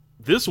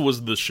 this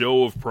was the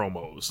show of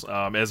promos.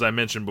 As I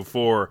mentioned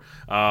before,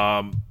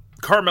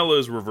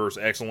 Carmella's reverse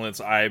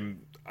excellence.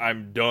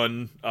 I'm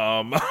done.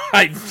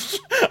 I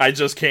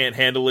just can't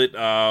handle it.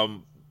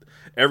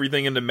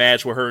 Everything in the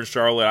match with her and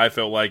Charlotte, I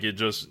felt like it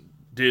just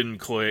didn't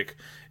click.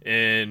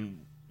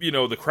 And,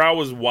 the crowd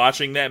was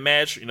watching that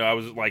match. I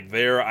was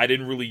there. I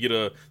didn't really get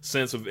a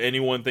sense of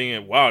anyone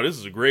thinking, wow, this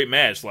is a great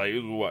match.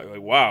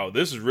 Wow,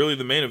 this is really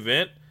the main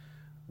event.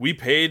 We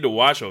paid to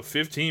watch a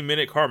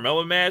 15-minute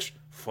Carmella match?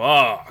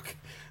 Fuck.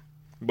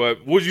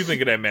 But what did you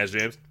think of that match,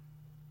 James?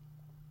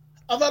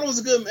 I thought it was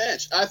a good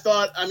match.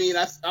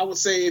 I would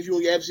say if you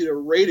would ask me to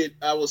rate it,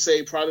 I would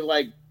say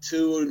probably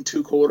 2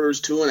 2/4,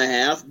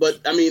 2.5.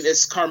 But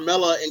it's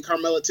Carmella, and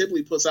Carmella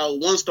typically puts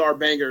out 1-star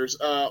bangers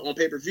on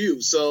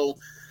pay-per-view. So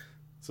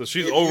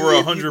she's over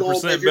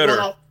 100%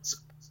 better.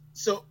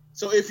 So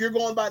if you're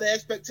going by the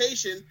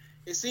expectation,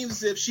 it seems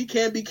as if she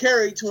can be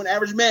carried to an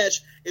average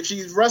match if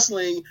she's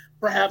wrestling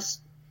perhaps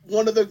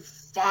one of the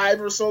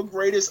 5 or so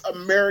greatest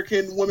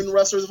American women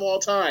wrestlers of all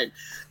time.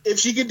 If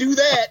she can do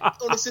that on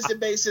an assistant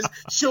basis,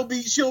 she'll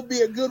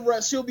be a good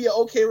wrestler. She'll be an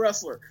okay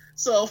wrestler.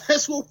 So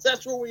that's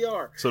where we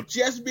are. So she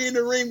has to be in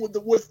the ring with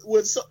the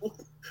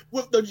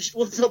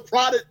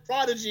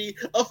prodigy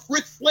of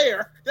Ric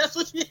Flair. That's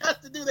what she has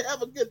to do to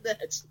have a good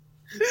match.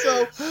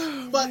 So,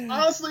 but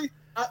honestly,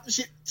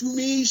 she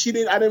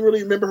didn't. I didn't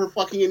really remember her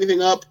fucking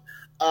anything up.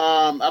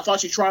 I thought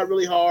she tried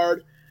really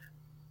hard.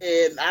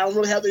 And I don't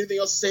really have anything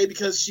else to say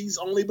because she's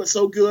only but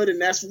so good,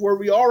 and that's where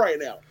we are right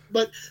now.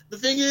 But the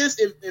thing is,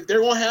 if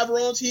they're gonna have her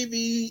on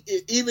TV,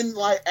 even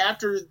like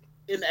after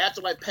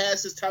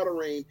past this title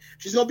reign,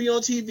 she's gonna be on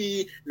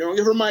TV. They're gonna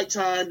give her mic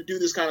time to do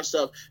this kind of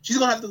stuff. She's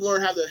gonna have to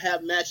learn how to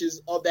have matches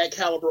of that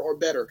caliber or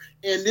better.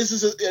 And this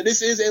is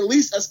at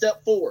least a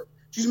step forward.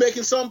 She's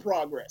making some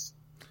progress.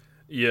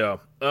 Yeah.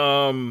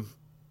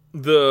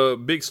 The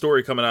big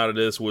story coming out of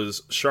this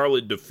was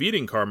Charlotte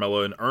defeating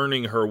Carmella and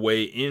earning her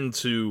way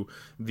into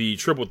the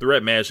triple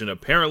threat match, and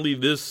apparently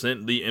this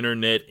sent the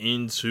internet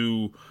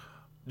into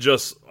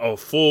just a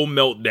full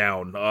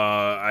meltdown.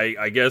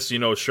 I guess,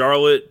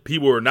 Charlotte,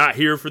 people are not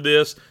here for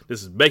this.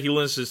 This is Becky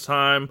Lynch's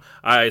time.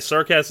 I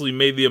sarcastically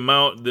made the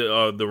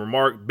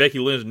remark, Becky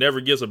Lynch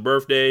never gets a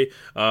birthday,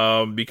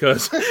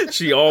 because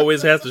she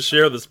always has to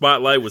share the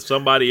spotlight with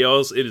somebody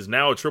else. It is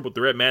now a triple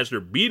threat match. They're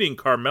beating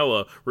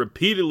Carmella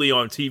repeatedly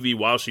on TV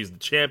while she's the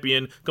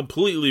champion,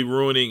 completely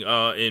ruining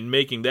and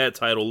making that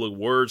title look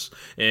worse.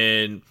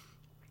 And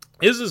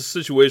is this a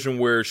situation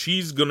where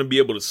she's going to be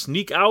able to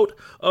sneak out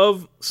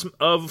of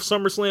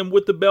SummerSlam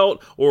with the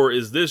belt, or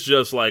is this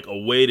just like a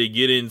way to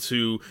get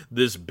into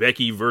this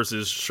Becky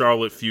versus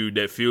Charlotte feud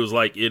that feels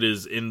like it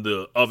is in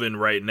the oven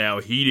right now,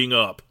 heating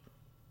up?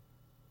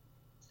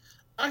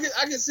 I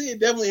can see it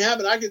definitely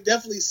happen. I can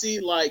definitely see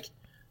like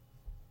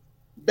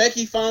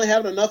Becky finally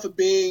having enough of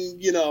being,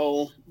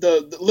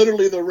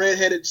 literally the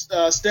redheaded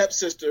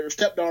stepsister,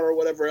 stepdaughter, or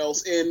whatever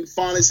else, and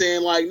finally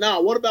saying like, "Nah,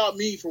 what about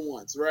me for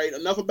once?" Right?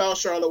 Enough about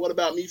Charlotte. What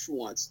about me for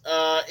once?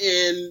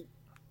 And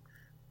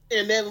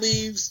that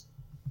leaves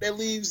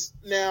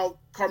now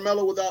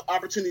Carmella with the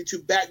opportunity to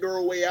backdoor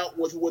her way out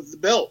with the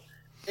belt,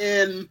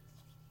 and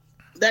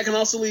that can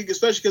also lead,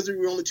 especially because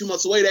we're only 2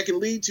 months away, that can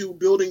lead to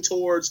building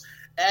towards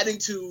adding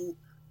to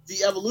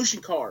the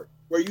Evolution card,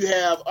 where you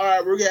have, all right,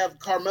 we're going to have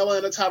Carmella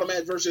in a title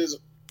match versus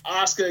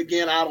Asuka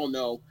again, I don't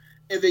know.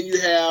 And then you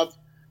have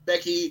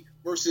Becky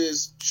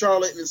versus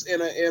Charlotte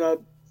in a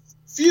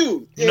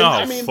feud. And, you know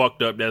how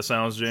fucked up that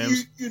sounds,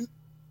 James?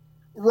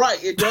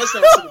 Right, it does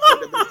sound super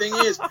fucked up. But the thing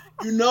is,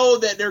 you know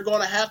that they're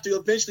going to have to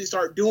eventually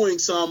start doing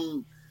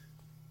some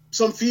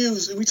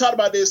feuds. We talked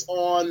about this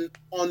on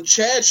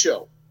Chad's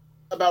show.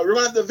 We're going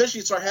to have to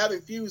eventually start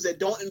having feuds that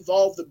don't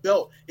involve the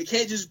belt. It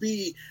can't just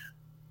be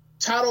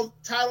title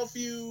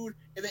feud,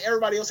 and then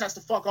everybody else has to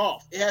fuck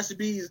off. It has to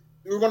be,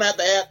 we're going to have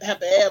to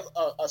have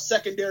a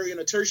secondary and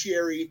a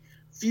tertiary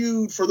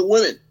feud for the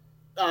women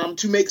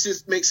to make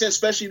sense,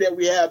 especially that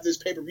we have this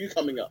pay-per-view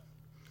coming up.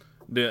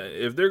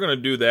 If they're going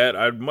to do that,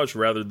 I'd much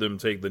rather them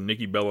take the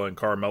Nikki Bella and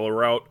Carmella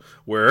route,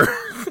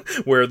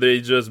 where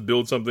they just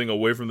build something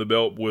away from the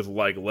belt with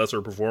like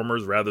lesser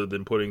performers, rather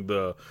than putting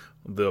the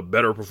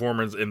better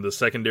performers in the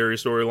secondary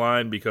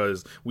storyline,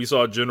 because we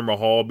saw Jinder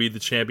Mahal be the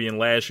champion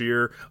last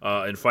year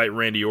and fight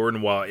Randy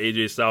Orton, while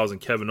AJ Styles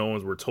and Kevin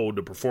Owens were told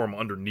to perform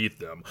underneath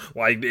them.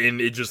 And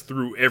it just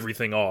threw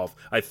everything off.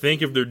 I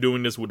think if they're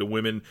doing this with the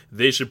women,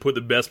 they should put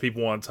the best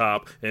people on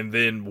top and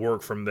then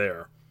work from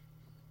there.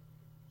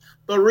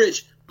 But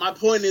Rich, my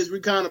point is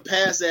we kind of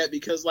passed that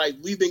because like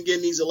we've been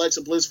getting these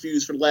Alexa Bliss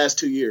feuds for the last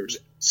 2 years,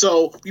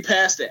 so we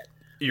passed that.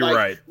 You're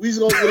right. We're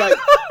going to be like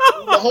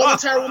the whole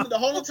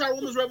entire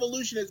women's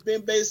revolution has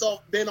been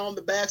been on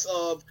the backs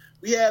of,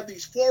 we have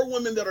these 4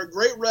 women that are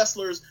great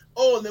wrestlers.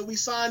 Oh, and then we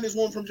signed this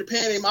one from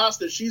Japan named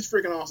Asuka. She's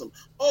freaking awesome.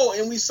 Oh,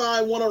 and we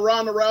signed one of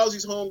Ronda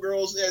Rousey's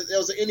homegirls that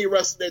was an indie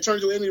wrestler that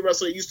turned into an indie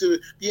wrestler that used to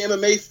be an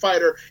MMA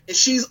fighter, and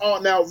she's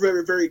all now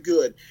very, very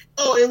good.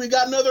 Oh, and we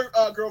got another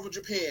girl from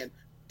Japan.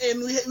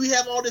 And we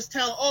have all this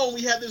talent. Oh, and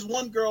we have this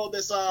one girl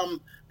that's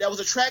that was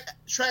a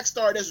track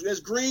star that's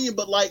green,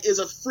 but like is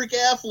a freak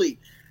athlete.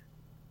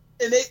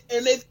 And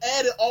they've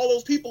added all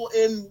those people,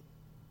 and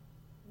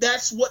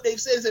that's what they've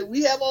said, is that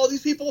we have all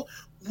these people.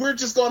 We're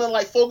just gonna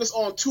like focus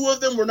on 2 of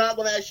them. We're not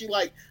gonna actually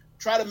like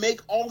try to make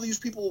all of these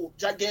people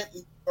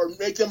gigantic or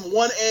make them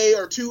 1A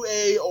or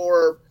 2A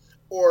or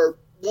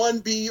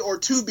 1B or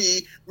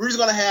 2B. We're just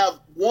gonna have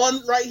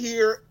one right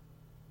here,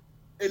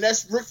 and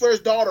that's Ric Flair's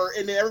daughter,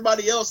 and then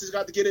everybody else has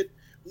got to get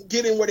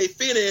in where they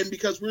fit in,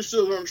 because we're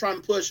still trying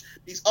to push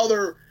these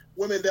other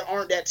women that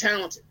aren't that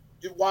talented.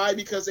 Why?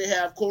 Because they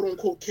have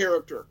quote-unquote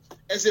character.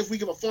 As if we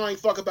give a flying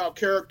fuck about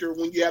character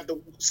when you have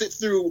to sit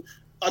through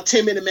a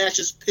 10-minute match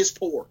that's piss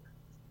poor.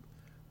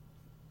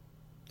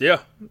 Yeah.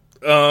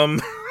 Y'all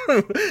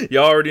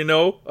already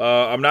know,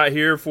 I'm not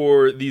here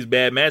for these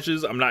bad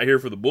matches. I'm not here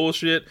for the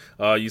bullshit.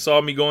 You saw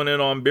me going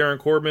in on Baron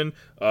Corbin.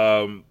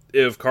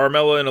 If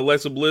Carmella and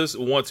Alexa Bliss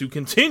want to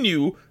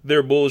continue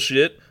their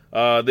bullshit,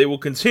 they will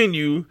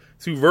continue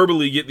to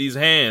verbally get these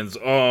hands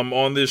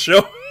on this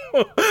show.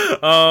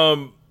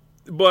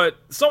 But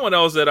someone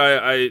else that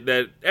I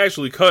that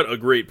actually cut a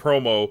great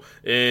promo,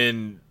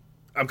 and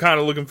I'm kind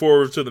of looking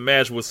forward to the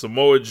match with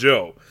Samoa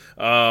Joe.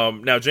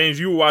 Now, James,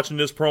 you were watching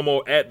this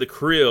promo at the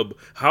crib.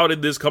 How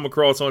did this come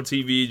across on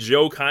TV?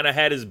 Joe kind of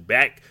had his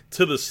back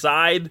to the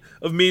side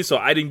of me, so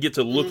I didn't get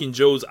to look in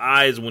Joe's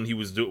eyes when he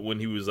was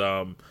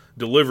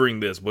delivering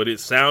this. But it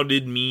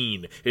sounded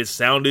mean, it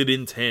sounded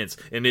intense,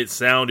 and it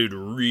sounded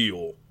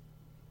real.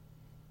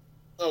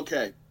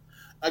 Okay,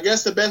 I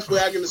guess the best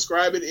way I can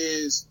describe it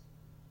is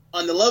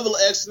on the level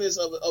of excellence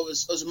of a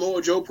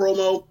Samoa Joe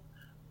promo.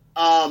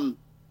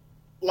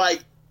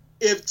 Like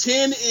if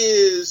 10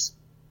 is,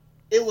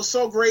 it was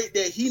so great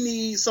that he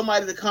needs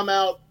somebody to come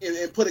out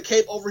and put a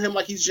cape over him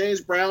like he's James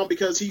Brown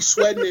because he's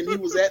sweating and he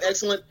was that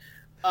excellent.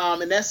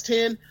 And that's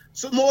 10.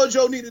 Samoa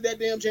Joe needed that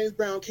damn James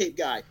Brown cape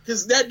guy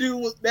because that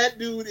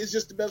dude is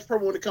just the best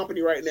promo in the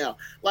company right now.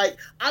 Like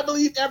I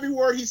believe every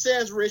word he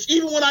says, Rich.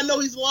 Even when I know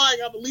he's lying,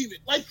 I believe it.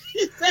 Like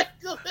he's that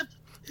good.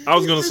 I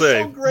was gonna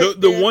say so great,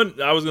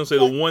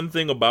 the one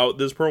thing about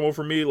this promo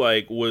for me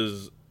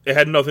was it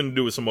had nothing to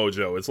do with Samoa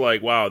Joe. It's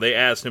like, wow, they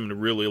asked him to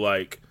really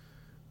like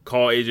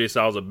call AJ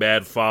Styles a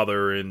bad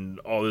father and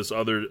all this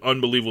other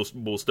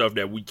unbelievable stuff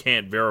that we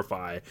can't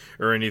verify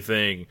or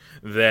anything,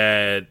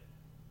 and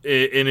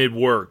it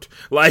worked.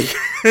 Like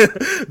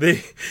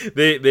they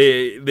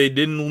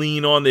didn't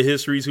lean on the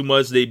history too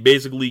much. They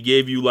basically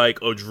gave you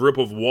like a drip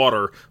of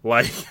water,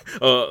 like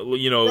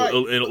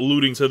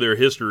alluding to their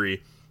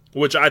history,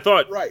 which I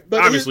thought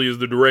obviously is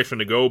the direction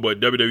to go.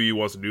 But WWE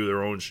wants to do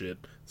their own shit,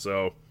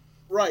 so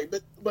right.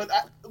 But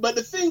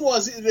the thing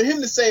was for him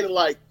to say that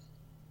like,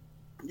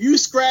 you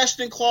scratched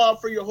and clawed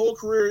for your whole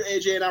career,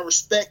 AJ, and I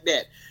respect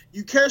that.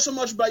 You care so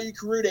much about your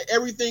career that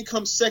everything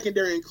comes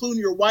secondary,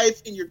 including your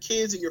wife and your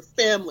kids and your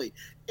family.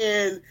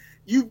 And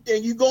you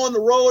go on the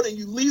road and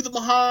you leave them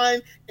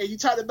behind, and you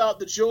talked about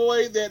the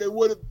joy that it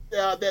would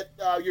have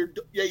your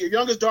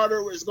youngest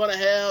daughter is going to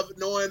have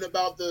knowing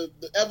about the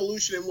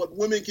evolution and what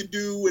women can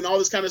do and all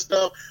this kind of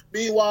stuff.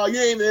 Meanwhile, you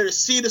ain't even there to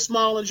see the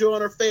smile and joy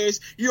on her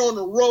face. You're on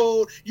the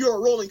road. You're a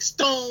Rolling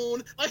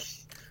Stone. Like.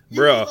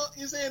 Bruh.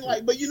 You're saying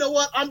like, but you know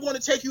what? I'm going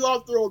to take you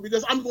off the road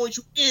because I'm going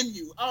to end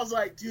you. I was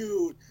like,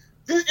 dude,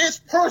 it's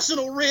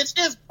personal, Rich.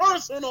 It's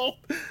personal.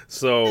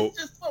 So it's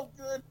just so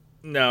good.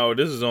 Now,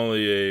 this is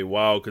only a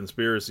wild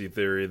conspiracy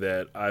theory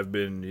that I've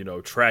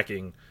been,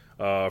 tracking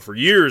for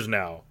years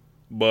now.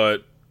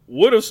 But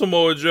what if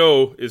Samoa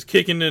Joe is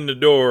kicking in the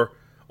door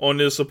on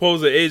this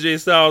supposed AJ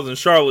Styles and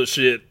Charlotte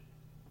shit?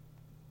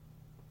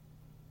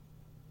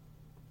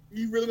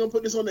 You really gonna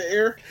put this on the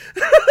air?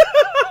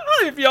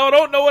 If y'all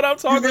don't know what I'm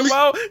talking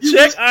about,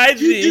 check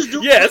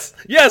IG. Yes,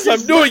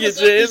 I'm doing it,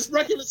 James.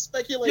 Reckless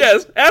speculation.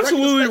 Yes,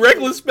 absolutely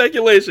reckless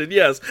speculation.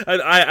 Yes,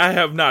 I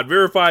have not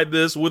verified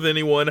this with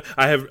anyone.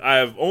 I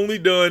have only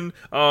done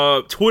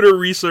Twitter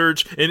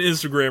research and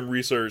Instagram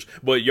research.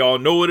 But y'all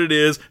know what it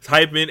is.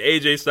 Type in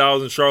AJ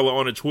Styles and Charlotte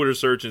on a Twitter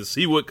search and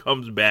see what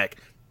comes back.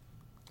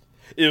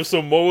 If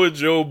Samoa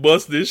Joe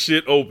busts this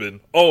shit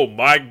open, oh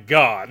my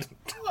god!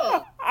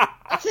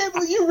 I can't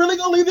believe you really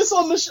gonna leave this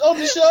on the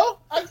show.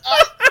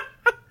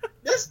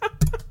 This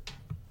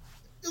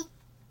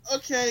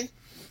okay.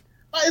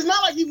 It's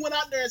not like you went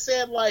out there and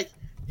said like,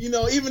 even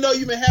though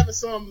you've been having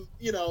some,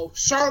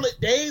 Charlotte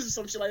days or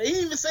some shit like that. He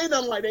didn't even say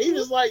nothing like that. He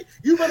was like,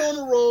 you went on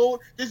the road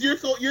because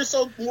you're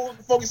so more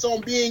focused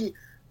on being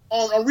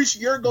on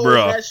reaching your goals and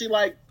actually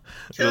like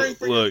caring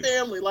for your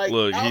family. Like,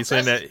 look, he's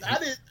saying that.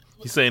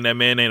 He's saying that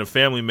man ain't a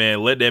family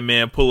man. Let that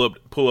man pull up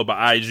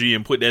an IG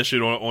and put that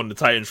shit on the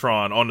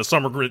Titantron on the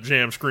Summer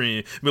Jam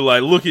screen. Be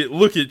like, look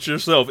at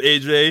yourself,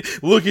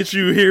 AJ. Look at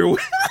you here.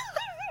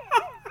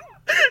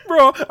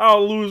 Bro,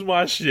 I'll lose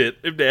my shit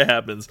if that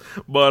happens.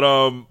 But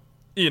the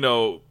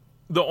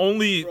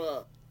only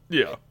Bruh,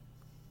 yeah.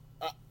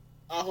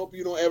 I hope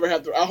you don't ever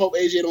have to. I hope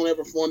AJ don't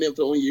ever phone them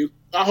to on you.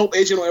 I hope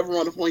AJ don't ever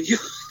run up on you.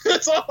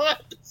 That's all I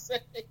have to say.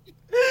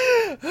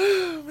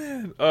 Oh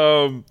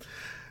man.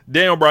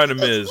 Daniel Bryan and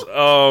Miz,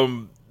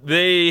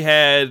 they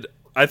had,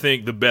 I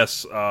think, the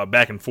best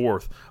back and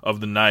forth of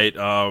the night,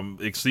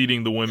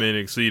 exceeding the women,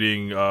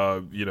 exceeding,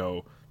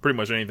 pretty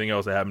much anything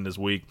else that happened this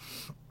week.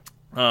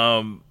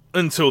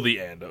 Until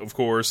the end, of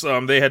course.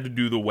 They had to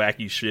do the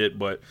wacky shit,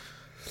 but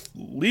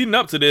leading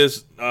up to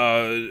this,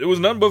 it was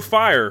nothing but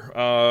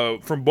fire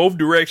from both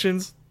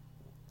directions,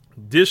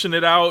 dishing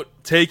it out,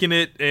 taking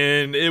it,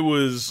 and it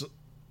was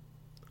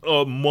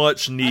a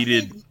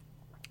much-needed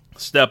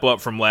step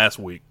up from last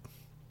week.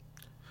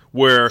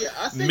 Where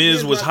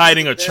Miz was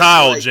hiding a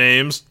child,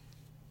 James.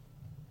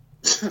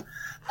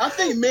 I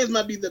think Miz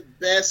might be the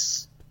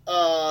best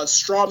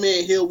straw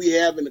man heel we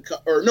have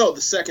the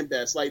second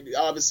best. Like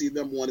obviously,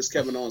 number one is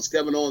Kevin Owens.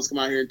 Kevin Owens come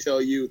out here and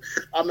tell you,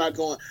 I'm not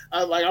going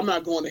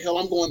to hell.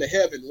 I'm going to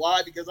heaven.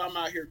 Why? Because I'm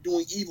out here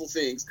doing evil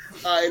things,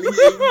 and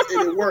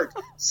it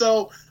worked.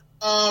 So,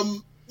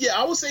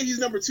 I would say he's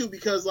number two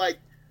because like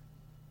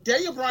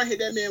Daniel Bryan hit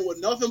that man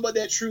with nothing but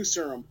that true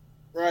serum,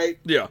 right?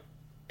 Yeah.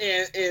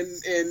 And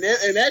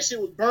that shit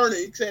was burning.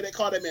 He said they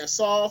called that man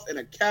soft and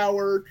a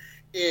coward,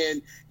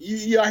 and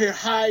you out here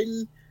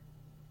hiding.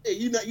 Hey,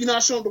 you're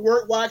not showing up to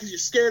work. Why? Because you're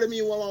scared of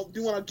me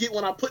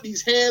when I put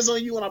these hands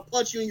on you, when I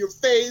punch you in your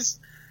face.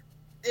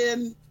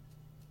 And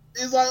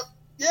it's like,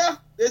 yeah,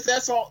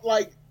 that's all.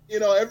 Like,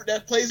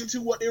 that plays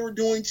into what they were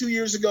doing 2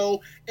 years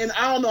ago. And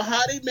I don't know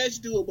how they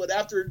managed to do it, but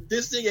after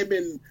this thing had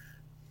been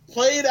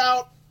played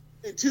out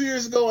 2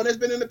 years ago, and it's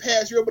been in the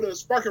past, you're able to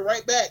spark it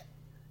right back.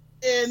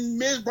 And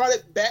Miz brought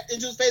it back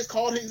into his face,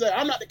 called him. He's like,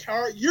 "I'm not the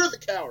coward. You're the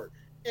coward."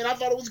 And I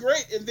thought it was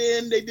great. And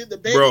then they did the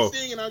baby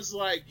thing, and I was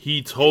like...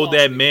 He told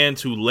that man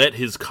to let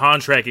his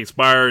contract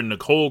expire, and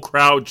the whole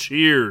crowd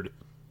cheered.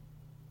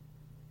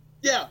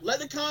 Yeah, let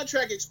the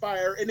contract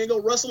expire, and then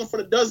go wrestle in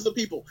front of dozens of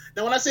people.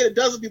 Now, when I say the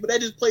dozens of people, that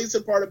just plays to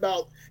the part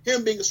about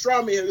him being a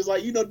straw man. It's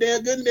like,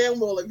 damn good and damn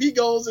well, if he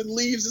goes and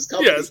leaves his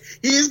company,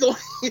 he is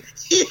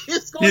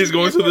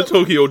going to the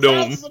Tokyo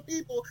Dome. Of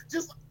people,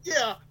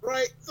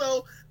 right.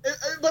 So,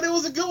 but it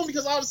was a good one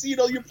because obviously,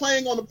 you're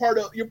playing on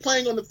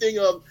the thing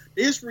of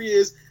the history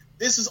is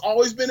this has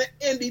always been an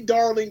indie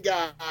darling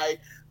guy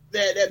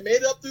that made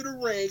it up through the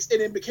ranks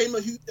and then became a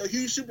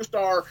huge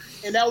superstar,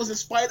 and that was in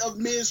spite of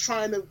Miz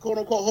trying to quote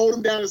unquote hold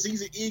him down as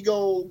he's an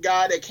ego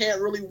guy that can't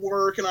really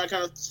work and all that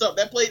kind of stuff.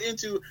 That played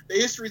into the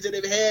histories that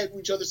they've had with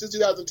each other since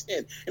 2010,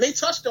 and they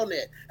touched on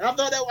that. And I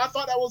thought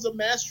that was a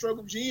mass stroke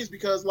of genius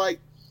because, like,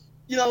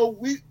 you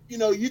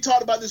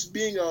talked about this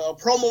being a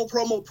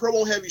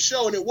promo heavy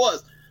show, and it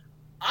was.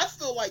 I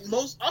feel like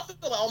almost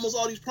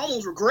all these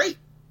promos were great.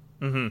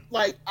 Mm-hmm.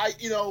 Like I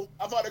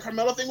thought the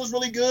Carmella thing was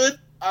really good.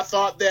 I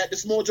thought that the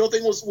Samoa Joe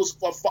thing was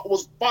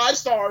 5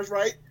 stars,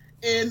 right?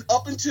 And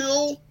up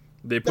until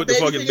they put the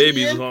fucking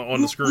babies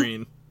on the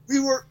screen, we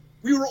were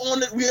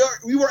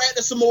at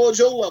the Samoa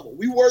Joe level.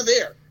 We were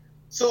there.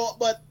 So,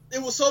 but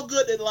it was so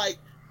good that, like,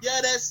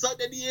 yeah, that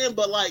sucked at the end,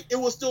 but like it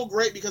was still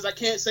great because I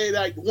can't say that,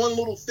 like, one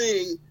little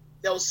thing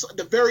that was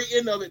the very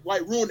end of it,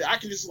 like, ruined it. I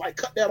can just, like,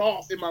 cut that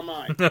off in my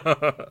mind.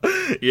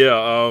 Yeah,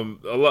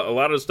 a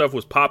lot of the stuff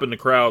was popping the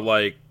crowd,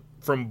 like,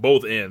 from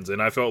both ends, and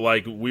I felt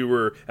like we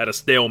were at a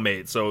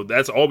stalemate. So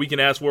that's all we can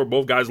ask for.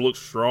 Both guys look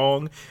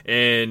strong,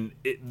 and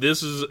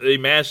this is a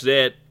match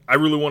that I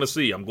really want to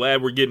see. I'm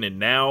glad we're getting it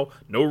now.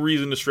 No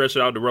reason to stretch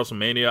it out to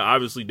WrestleMania.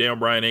 Obviously, Dan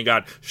Bryan ain't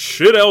got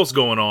shit else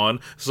going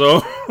on,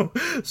 so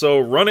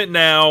run it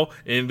now,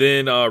 and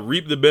then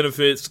reap the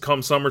benefits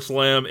come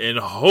SummerSlam, and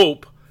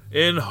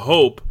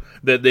hope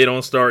that they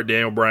don't start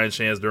Daniel Bryan's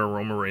chance during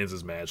Roman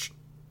Reigns' match.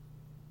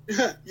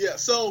 Yeah.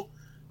 So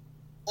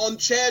on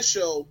Chad's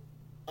show.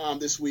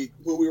 This week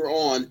when we were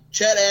on,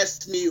 Chad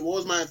asked me what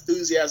was my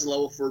enthusiasm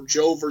level for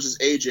Joe versus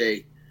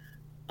AJ,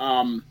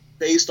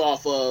 based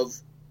off of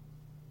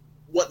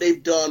what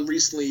they've done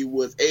recently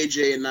with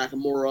AJ and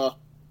Nakamura.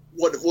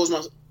 What was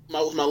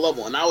my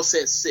level? And I would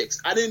say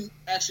 6. I didn't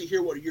actually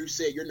hear what you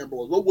said your number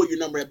was. What would your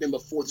number have been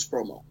before this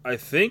promo? I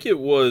think it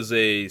was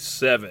a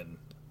 7,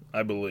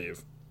 I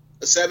believe.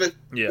 A 7?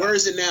 Yeah. Where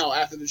is it now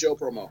after the Joe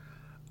promo?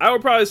 I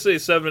would probably say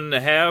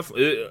 7.5.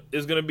 It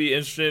is going to be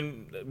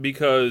interesting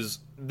because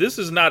this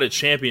is not a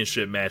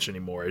championship match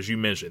anymore, as you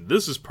mentioned.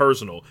 This is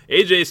personal.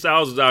 AJ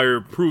Styles is out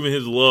here proving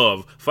his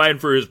love, fighting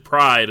for his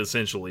pride,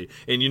 essentially.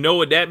 And you know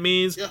what that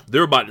means? Yeah.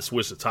 They're about to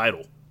switch the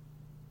title.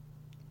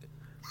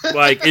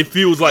 Like, it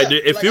feels like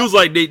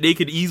they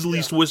could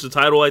easily switch the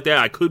title like that.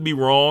 I could be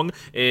wrong,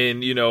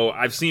 and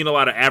I've seen a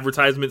lot of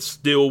advertisements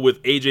still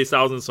with AJ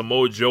Styles and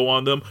Samoa Joe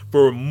on them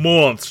for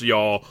months,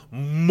 y'all.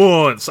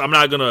 Months. I'm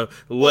not gonna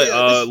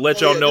let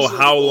y'all know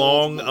how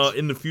long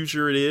in the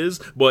future it is,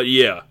 but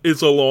yeah,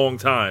 it's a long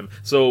time.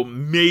 So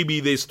maybe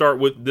they start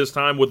with this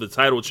time with the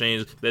title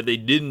change that they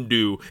didn't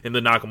do in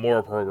the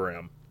Nakamura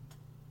program.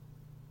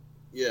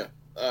 Yeah,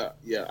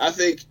 I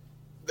think.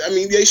 I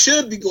mean, they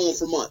should be going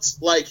for months,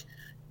 like.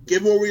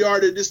 Given where we are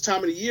at this time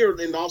of the year,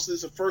 and also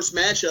this is the first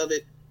match of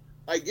it,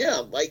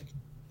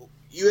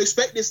 you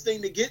expect this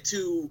thing to get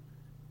to,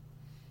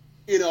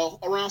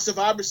 around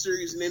Survivor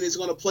Series, and then it's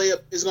going to play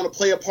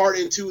a part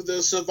into the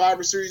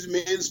Survivor Series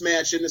men's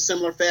match in a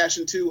similar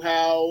fashion to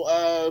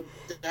how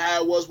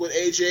it was with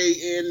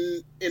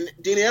AJ and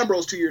Dean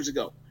Ambrose 2 years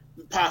ago,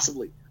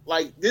 possibly.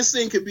 Like, this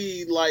thing could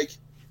be like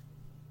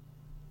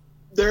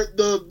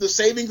the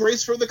saving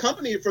grace for the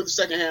company for the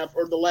second half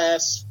or the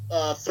last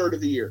third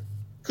of the year.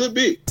 Could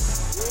be.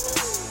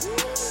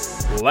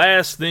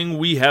 Last thing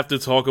we have to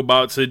talk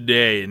about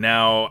today.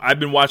 Now, I've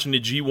been watching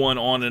the G1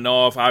 on and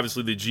off.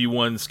 Obviously, the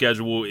G1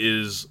 schedule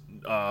is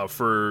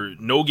for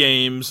no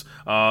games.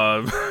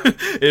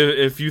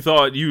 If you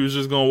thought you was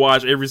just going to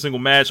watch every single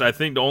match, I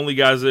think the only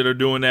guys that are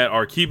doing that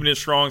are Keeping It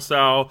Strong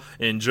Style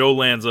and Joe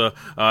Lanza.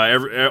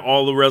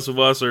 All the rest of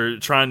us are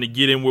trying to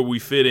get in where we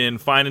fit in,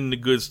 finding the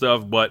good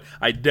stuff. But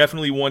I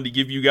definitely wanted to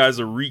give you guys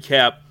a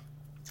recap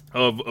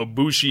of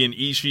Ibushi and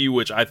Ishii,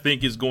 which I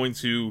think is going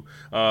to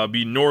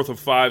be north of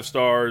 5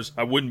 stars.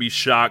 I wouldn't be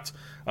shocked.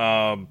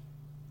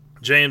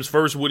 James,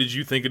 first, what did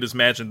you think of this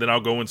match? And then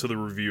I'll go into the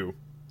review.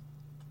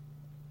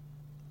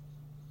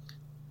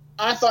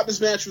 I thought this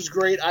match was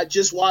great. I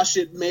just watched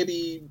it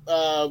maybe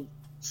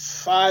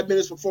 5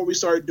 minutes before we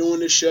started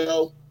doing this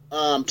show.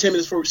 10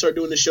 minutes before we started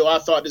doing this show. I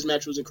thought this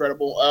match was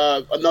incredible.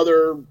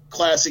 Another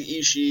classic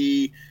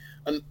Ishii.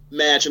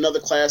 match, another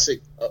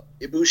classic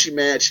Ibushi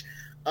match.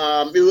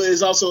 It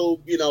was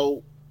also,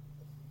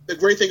 the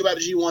great thing about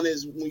the G1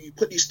 is when you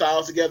put these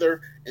styles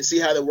together and see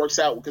how that works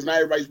out, because not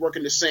everybody's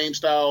working the same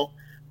style,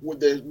 with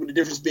the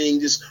difference being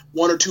just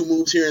one or two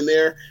moves here and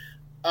there.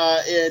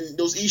 And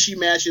those Ishii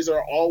matches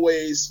are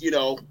always,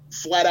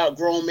 flat out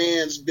grown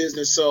man's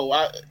business. So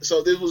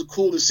this was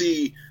cool to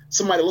see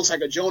somebody that looks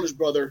like a Jonas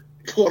brother,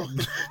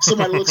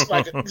 someone looks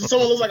like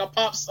a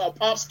pop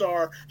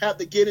star, have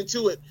to get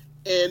into it,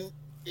 and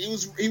he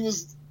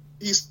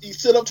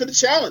stood up to the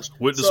challenge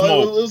with the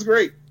smoke. It was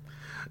great.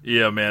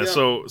 Yeah, man.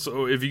 Yeah.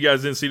 So if you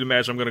guys didn't see the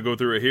match, I'm going to go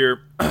through it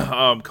here.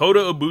 Kota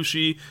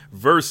Ibushi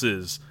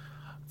versus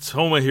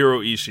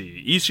Tomohiro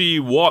Ishii. Ishii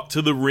walked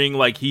to the ring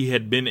like he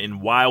had been in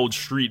wild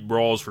street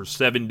brawls for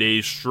 7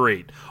 days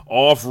straight.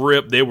 Off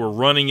rip, they were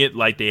running it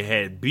like they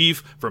had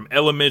beef from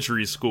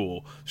elementary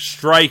school.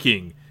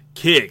 Striking,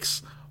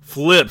 kicks,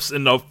 flips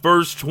in the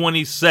first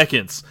 20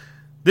 seconds.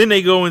 Then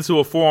they go into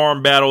a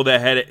forearm battle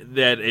that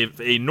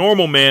if a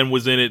normal man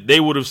was in it,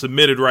 they would have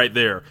submitted right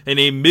there. And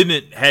a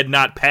minute had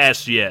not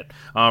passed yet.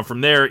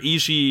 From there,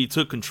 Ishii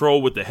took control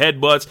with the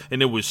headbutts,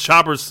 and it was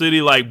Chopper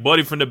City like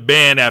Buddy from the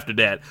band after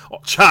that.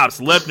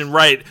 Chops left and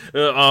right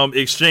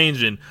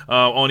exchanging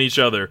on each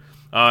other.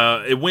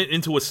 It went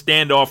into a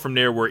standoff from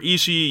there where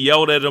Ishii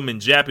yelled at him in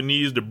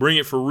Japanese to bring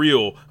it for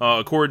real,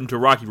 according to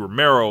Rocky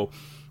Romero.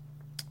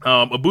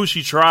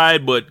 Ibushi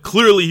tried, but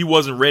clearly he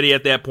wasn't ready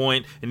at that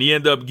point, and he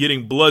ended up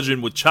getting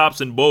bludgeoned with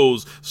chops and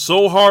bows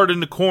so hard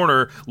in the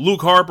corner,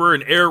 Luke Harper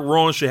and Eric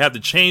Rowan should have to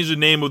change the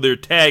name of their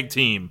tag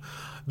team.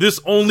 This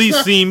only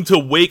seemed to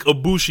wake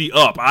Ibushi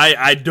up.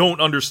 I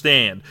don't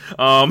understand.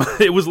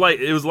 It was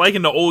like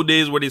in the old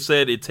days where they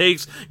said it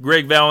takes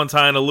Greg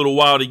Valentine a little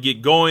while to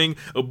get going.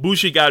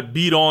 Ibushi got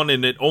beat on,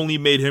 and it only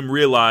made him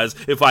realize,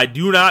 if I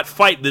do not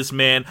fight this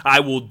man,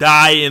 I will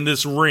die in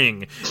this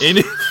ring.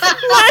 And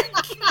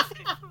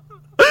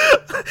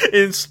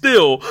and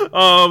still,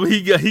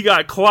 he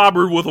got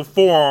clobbered with a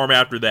forearm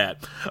after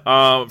that.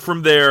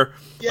 From there,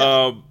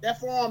 that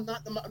forearm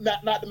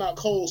knocked him out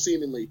cold,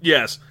 seemingly.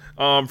 Yes.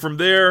 From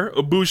there,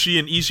 Ibushi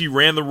and Ishii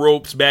ran the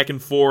ropes back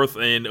and forth,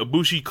 and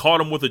Ibushi caught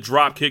him with a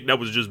drop kick that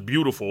was just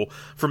beautiful.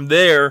 From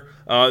there,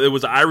 there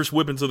was an Irish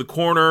whip into the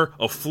corner,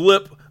 a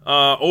flip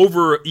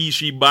over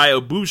Ishii by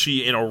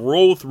Ibushi, and a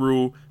roll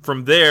through.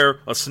 From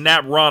there, a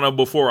snap Rana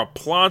before a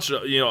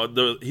plancha.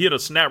 He had a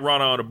snap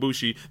Rana on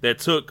Ibushi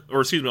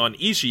on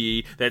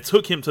Ishii that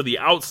took him to the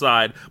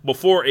outside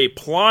before a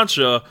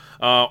plancha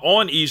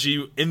on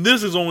Ishii. And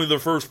this is only the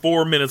first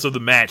 4 minutes of the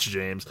match,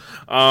 James.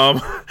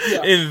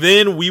 And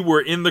then we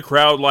were in the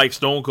crowd like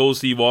Stone Cold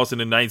Steve Austin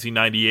in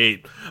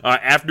 1998.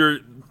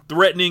 After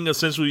threatening,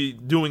 essentially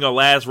doing a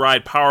last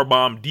ride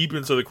powerbomb deep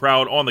into the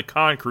crowd on the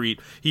concrete,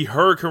 he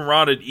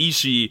hurricanranaed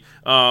Ishii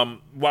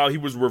while he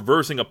was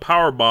reversing a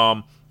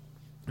powerbomb.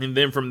 And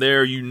then from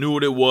there, you knew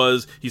what it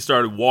was. He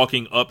started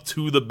walking up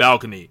to the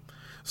balcony.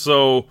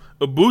 So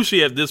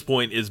Ibushi at this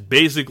point is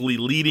basically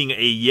leading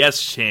a yes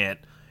chant,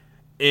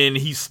 and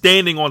he's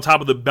standing on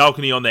top of the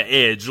balcony on the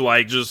edge,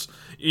 like just,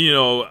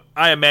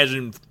 I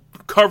imagine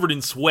covered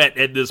in sweat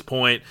at this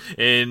point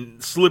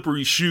and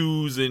slippery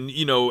shoes and,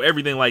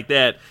 everything like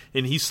that.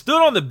 And he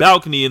stood on the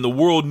balcony and the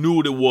world knew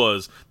what it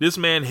was. This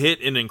man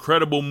hit an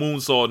incredible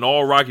moonsault, and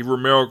all Rocky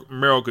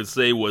Romero could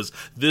say was,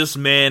 this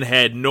man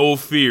had no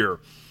fear.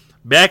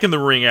 Back in the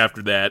ring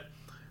after that,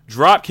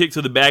 drop kick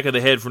to the back of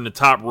the head from the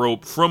top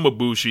rope from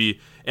Ibushi,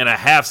 and a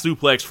half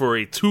suplex for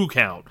a 2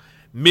 count.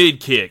 Mid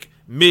kick.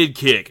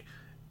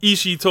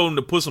 Ishii told him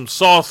to put some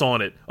sauce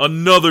on it.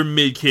 Another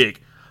mid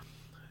kick.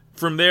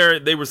 From there,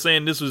 they were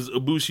saying this was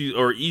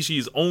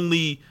Ishii's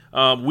only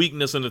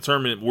weakness in the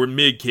tournament were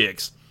mid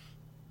kicks.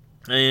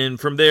 And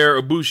from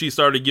there, Ibushi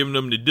started giving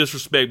them the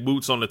disrespect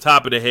boots on the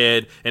top of the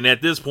head, and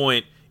at this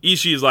point,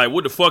 Ishii is like,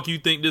 what the fuck you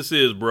think this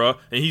is, bruh?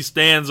 And he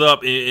stands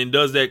up and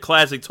does that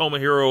classic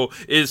Tomohiro,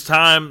 it's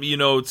time,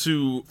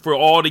 for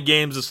all the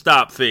games to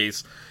stop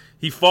face.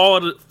 He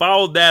followed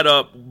that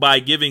up by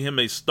giving him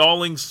a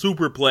stalling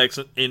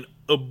superplex, and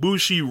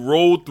Ibushi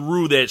rolled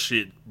through that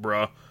shit,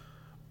 bruh.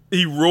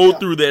 He rolled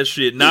through that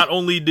shit. Not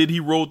only did he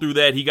roll through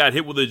that, he got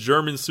hit with a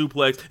German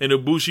suplex, and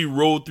Ibushi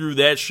rolled through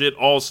that shit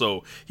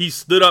also. He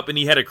stood up and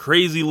he had a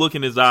crazy look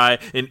in his eye,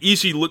 and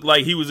Ishii looked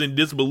like he was in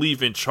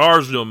disbelief and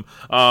charged him.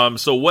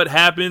 So what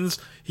happens?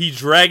 He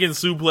dragon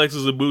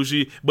suplexes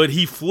Ibushi, but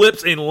he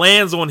flips and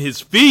lands on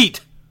his feet.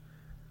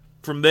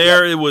 From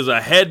there, it was a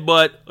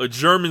headbutt, a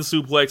German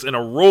suplex, and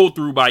a roll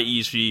through by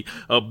Ishii,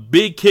 a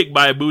big kick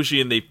by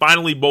Ibushi, and they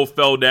finally both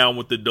fell down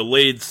with the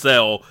delayed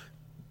cell.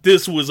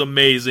 This was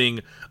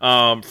amazing.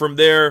 From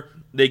there,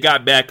 they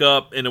got back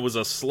up, and it was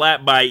a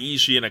slap by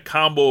Ishii and a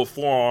combo of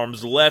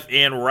forearms, left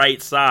and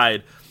right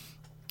side.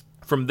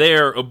 From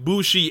there,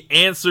 Ibushi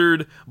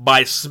answered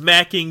by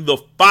smacking the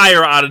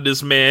fire out of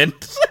this man,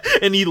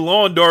 and he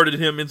lawn darted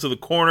him into the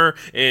corner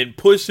and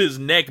pushed his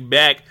neck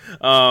back,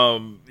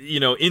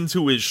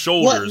 into his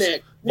shoulders.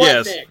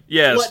 What neck?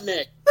 Yes. What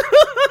neck?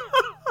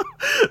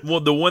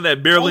 Well, the one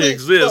that barely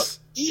exists.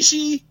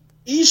 Look,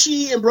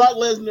 Ishii and Brock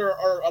Lesnar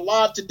are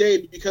alive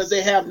today because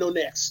they have no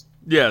necks.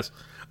 Yes.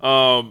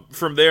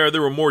 From there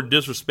were more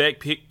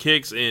disrespect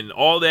kicks, and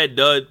all that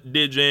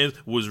did, James,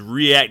 was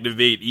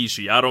reactivate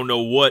Ishii. I don't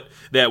know what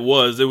that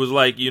was. It was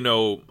like,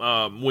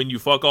 when you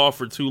fuck off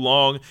for too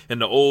long in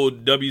the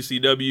old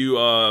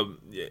WCW,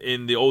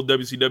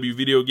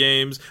 video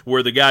games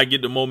where the guy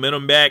get the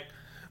momentum back.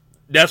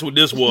 That's what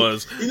this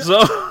was. You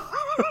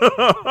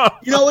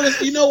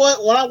know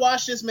what? When I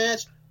watched this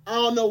match, I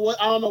don't know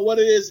what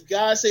it is.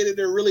 Guys say that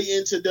they're really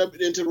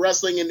into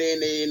wrestling and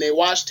they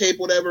watch tape,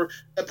 whatever.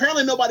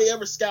 Apparently, nobody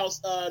ever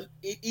scouts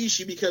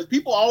Ishii because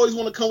people always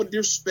want to come with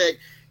disrespect,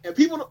 and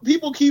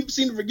people keep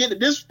seem to forget that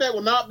disrespect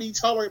will not be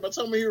tolerated by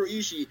Tomohiro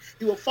Ishii.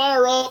 He will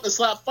fire up and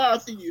slap fire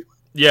through you.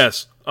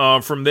 Yes.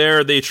 From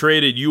there, they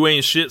traded "you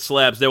ain't shit"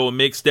 slaps that will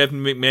make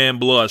Stephanie McMahon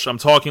blush. I'm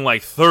talking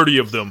like 30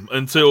 of them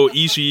until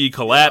Ishii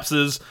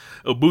collapses.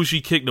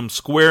 Ibushi kicked him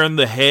square in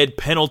the head,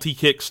 penalty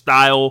kick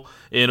style,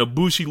 and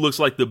Ibushi looks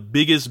like the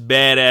biggest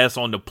badass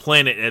on the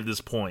planet at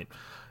this point.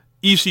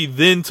 Ishii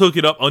then took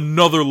it up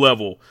another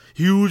level.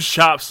 Huge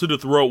chops to the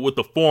throat with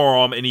the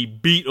forearm, and he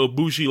beat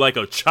Ibushi like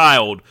a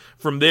child.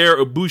 From there,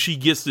 Ibushi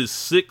gets this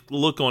sick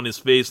look on his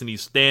face, and he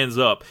stands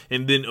up.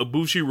 And then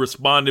Ibushi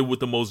responded with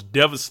the most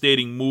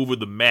devastating move of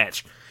the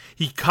match.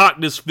 He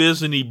cocked his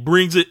fist, and he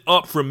brings it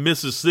up from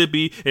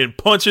Mississippi and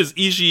punches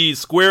Ishii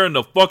square in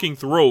the fucking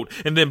throat,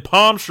 and then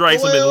palm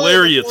strikes him and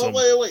lariats him.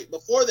 Wait.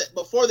 Before that,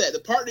 the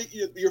part that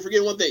you're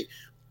forgetting one thing.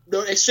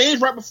 The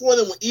exchange right before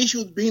that, when Ishii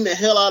was beating the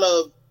hell out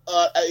of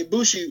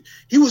Ibushi,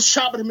 he was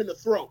chopping him in the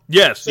throat.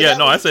 Yes, so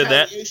I said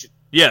that.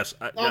 Yes,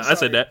 I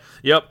said that.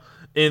 Yep.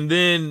 And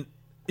then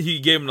he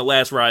gave him the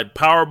last ride.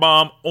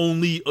 Powerbomb,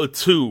 only a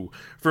 2.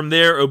 From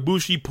there,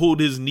 Ibushi pulled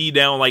his knee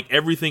down like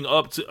everything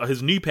up to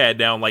his knee pad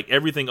down like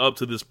everything up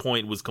to this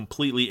point was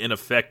completely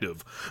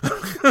ineffective.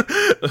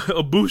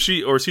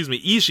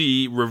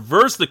 Ishii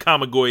reversed the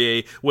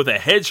Kamigoye with a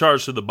head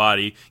charge to the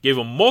body, gave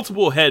him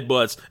multiple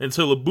headbutts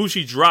until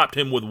Ibushi dropped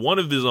him with one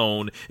of his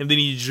own, and then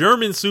he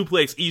German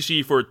suplexed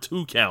Ishii for a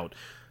 2 count.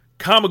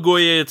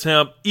 Kamigoye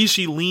attempt,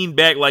 Ishii leaned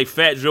back like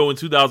Fat Joe in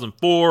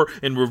 2004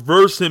 and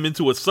reversed him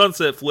into a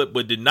sunset flip,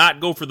 but did not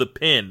go for the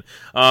pin.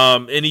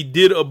 And he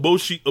did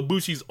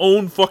Ibushi's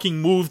own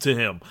fucking move to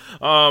him.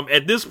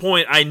 At this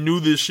point, I knew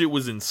this shit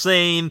was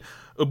insane.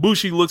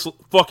 Ibushi looks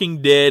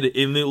fucking dead,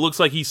 and it looks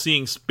like he's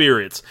seeing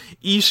spirits.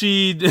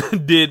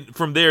 Ishii did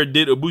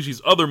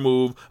Ibushi's other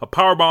move, a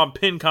powerbomb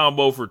pin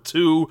combo for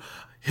 2.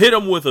 Hit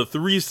him with a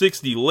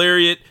 360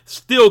 lariat,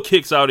 still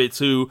kicks out at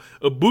 2.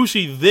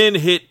 Ibushi then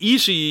hit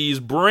Ishii's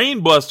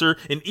brainbuster,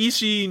 and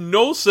Ishii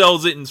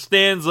no-sells it and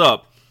stands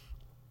up.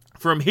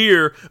 From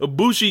here,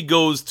 Ibushi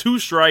goes 2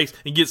 strikes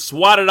and gets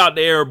swatted out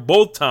the air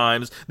both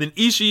times. Then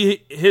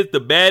Ishii hit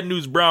the Bad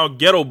News Brown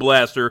Ghetto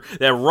Blaster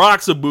that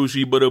rocks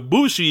Ibushi, but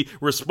Ibushi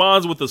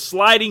responds with a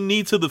sliding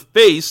knee to the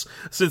face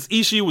since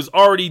Ishii was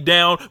already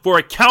down for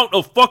a count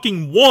of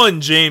fucking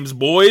 1, James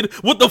Boyd.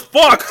 What the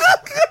fuck?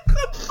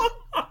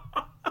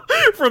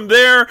 From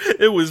there,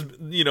 it was,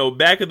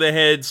 back of the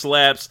head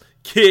slaps,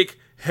 kick,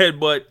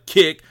 headbutt,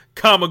 kick,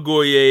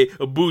 Kamigoye,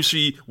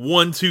 Ibushi,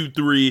 1, 2,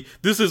 3.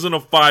 This isn't a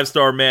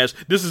 5-star match.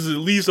 This is at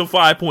least a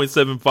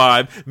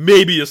 5.75,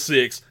 maybe a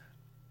 6.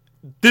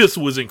 This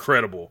was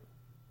incredible.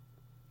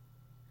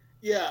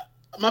 Yeah,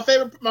 my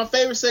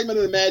favorite segment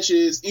of the match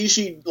is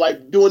Ishii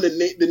doing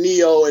the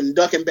Neo and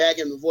ducking back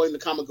and avoiding the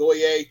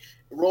Kamigoye,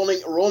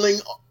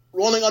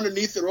 rolling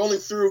underneath it, rolling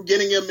through,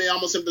 getting him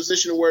almost in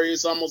position where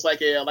he's almost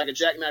like a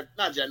jackknife,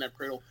 not jackknife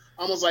cradle,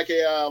 almost like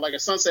a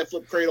sunset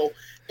flip cradle,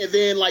 and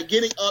then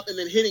getting up and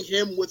then hitting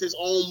him with his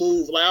own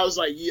move. I was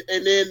like,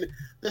 and then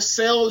the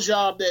sell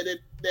job that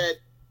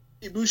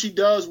Ibushi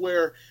does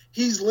where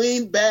he's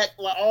leaned back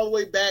all the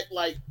way back,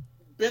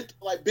 bent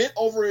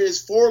over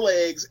his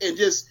forelegs, and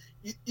just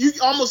you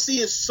almost see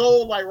his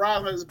soul rise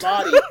on his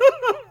body.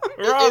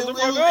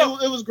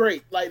 It was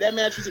great. That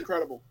match was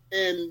incredible,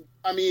 and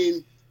I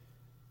mean.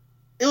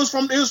 It was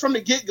from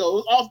the get-go.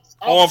 It was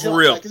off for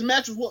real. His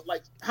match was what?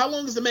 How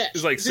long is the match?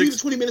 It's like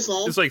 20 minutes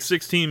long. It's like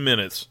 16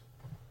 minutes.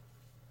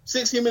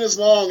 16 minutes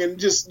long, and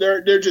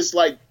they're just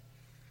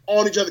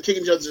on each other,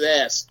 kicking each other's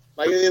ass.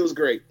 It was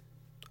great.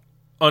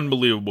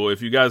 Unbelievable.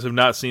 If you guys have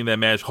not seen that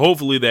match,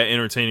 hopefully that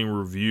entertaining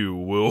review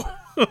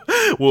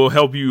will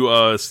help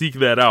you seek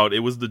that out. It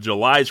was the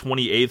July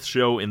 28th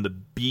show in the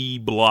B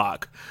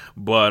block.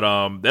 But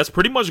that's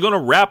pretty much going to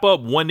wrap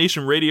up One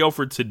Nation Radio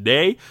for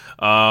today.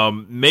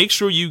 Make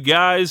sure you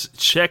guys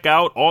check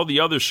out all the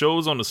other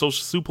shows on the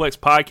Social Suplex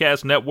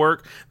Podcast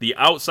Network. The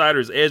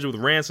Outsider's Edge with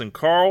Rance and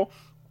Carl.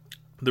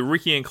 The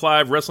Ricky and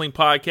Clive Wrestling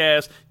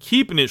Podcast,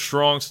 Keeping It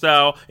Strong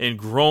Style, and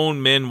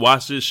Grown Men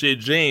Watch This Shit.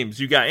 James,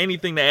 you got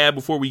anything to add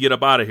before we get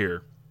up out of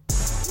here?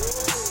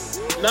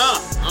 Nah,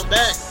 I'm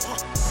back.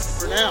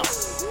 For now.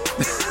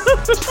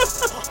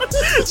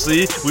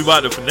 See, we about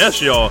to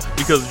finesse y'all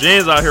because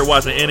James out here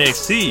watching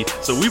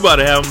NXT, so we about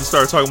to have him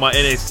start talking about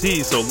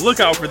NXT, so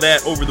look out for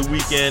that over the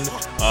weekend.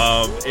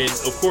 And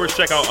of course,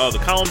 check out the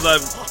columns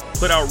I've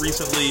put out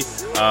recently.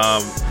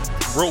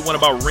 wrote one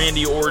about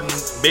Randy Orton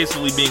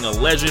basically being a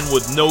legend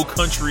with no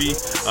country.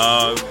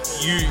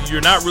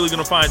 You're not really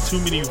going to find too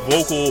many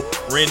vocal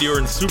Randy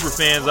Orton super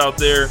fans out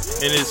there,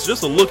 and it's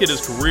just a look at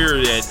his career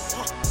that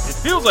it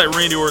feels like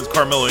Randy Orton's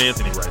Carmelo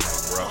Anthony right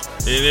now, bro.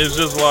 And it's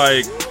just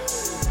like,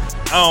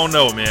 I don't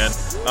know, man.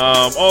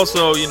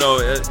 Also,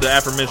 the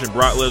aforementioned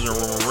Brock Lesnar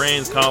Roman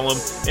Reigns column,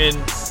 and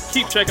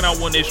keep checking out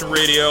One Nation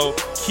Radio.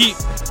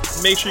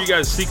 Make sure you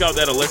guys seek out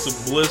that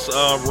Alexa Bliss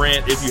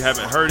rant if you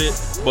haven't heard it.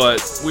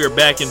 But we are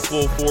back in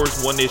full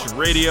force, One Nation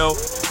Radio,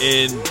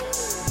 and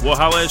we'll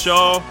holla at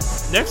y'all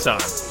next time.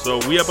 So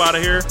we up out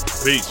of here.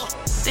 Peace.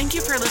 Thank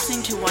you for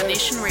listening to One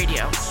Nation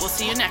Radio. We'll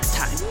see you next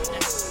time.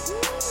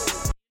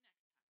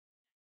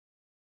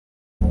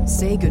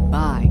 Say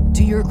goodbye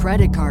to your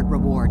credit card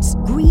rewards.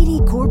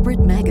 Greedy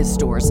corporate mega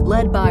stores,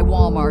 led by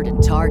Walmart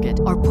and Target,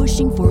 are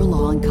pushing for a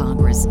law in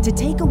Congress to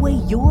take away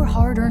your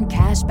hard-earned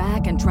cash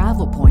back and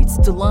travel points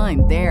to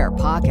line their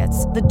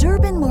pockets. The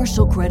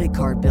Durbin-Marshall credit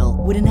card bill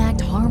would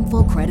enact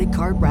harmful credit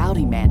card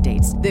routing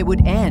mandates that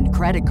would end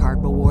credit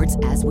card rewards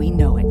as we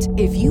know it.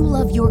 If you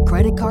love your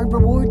credit card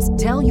rewards,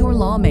 tell your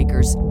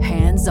lawmakers,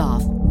 hands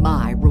off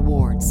my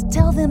rewards.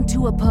 Tell them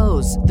to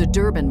oppose the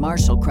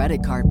Durbin-Marshall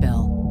credit card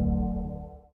bill.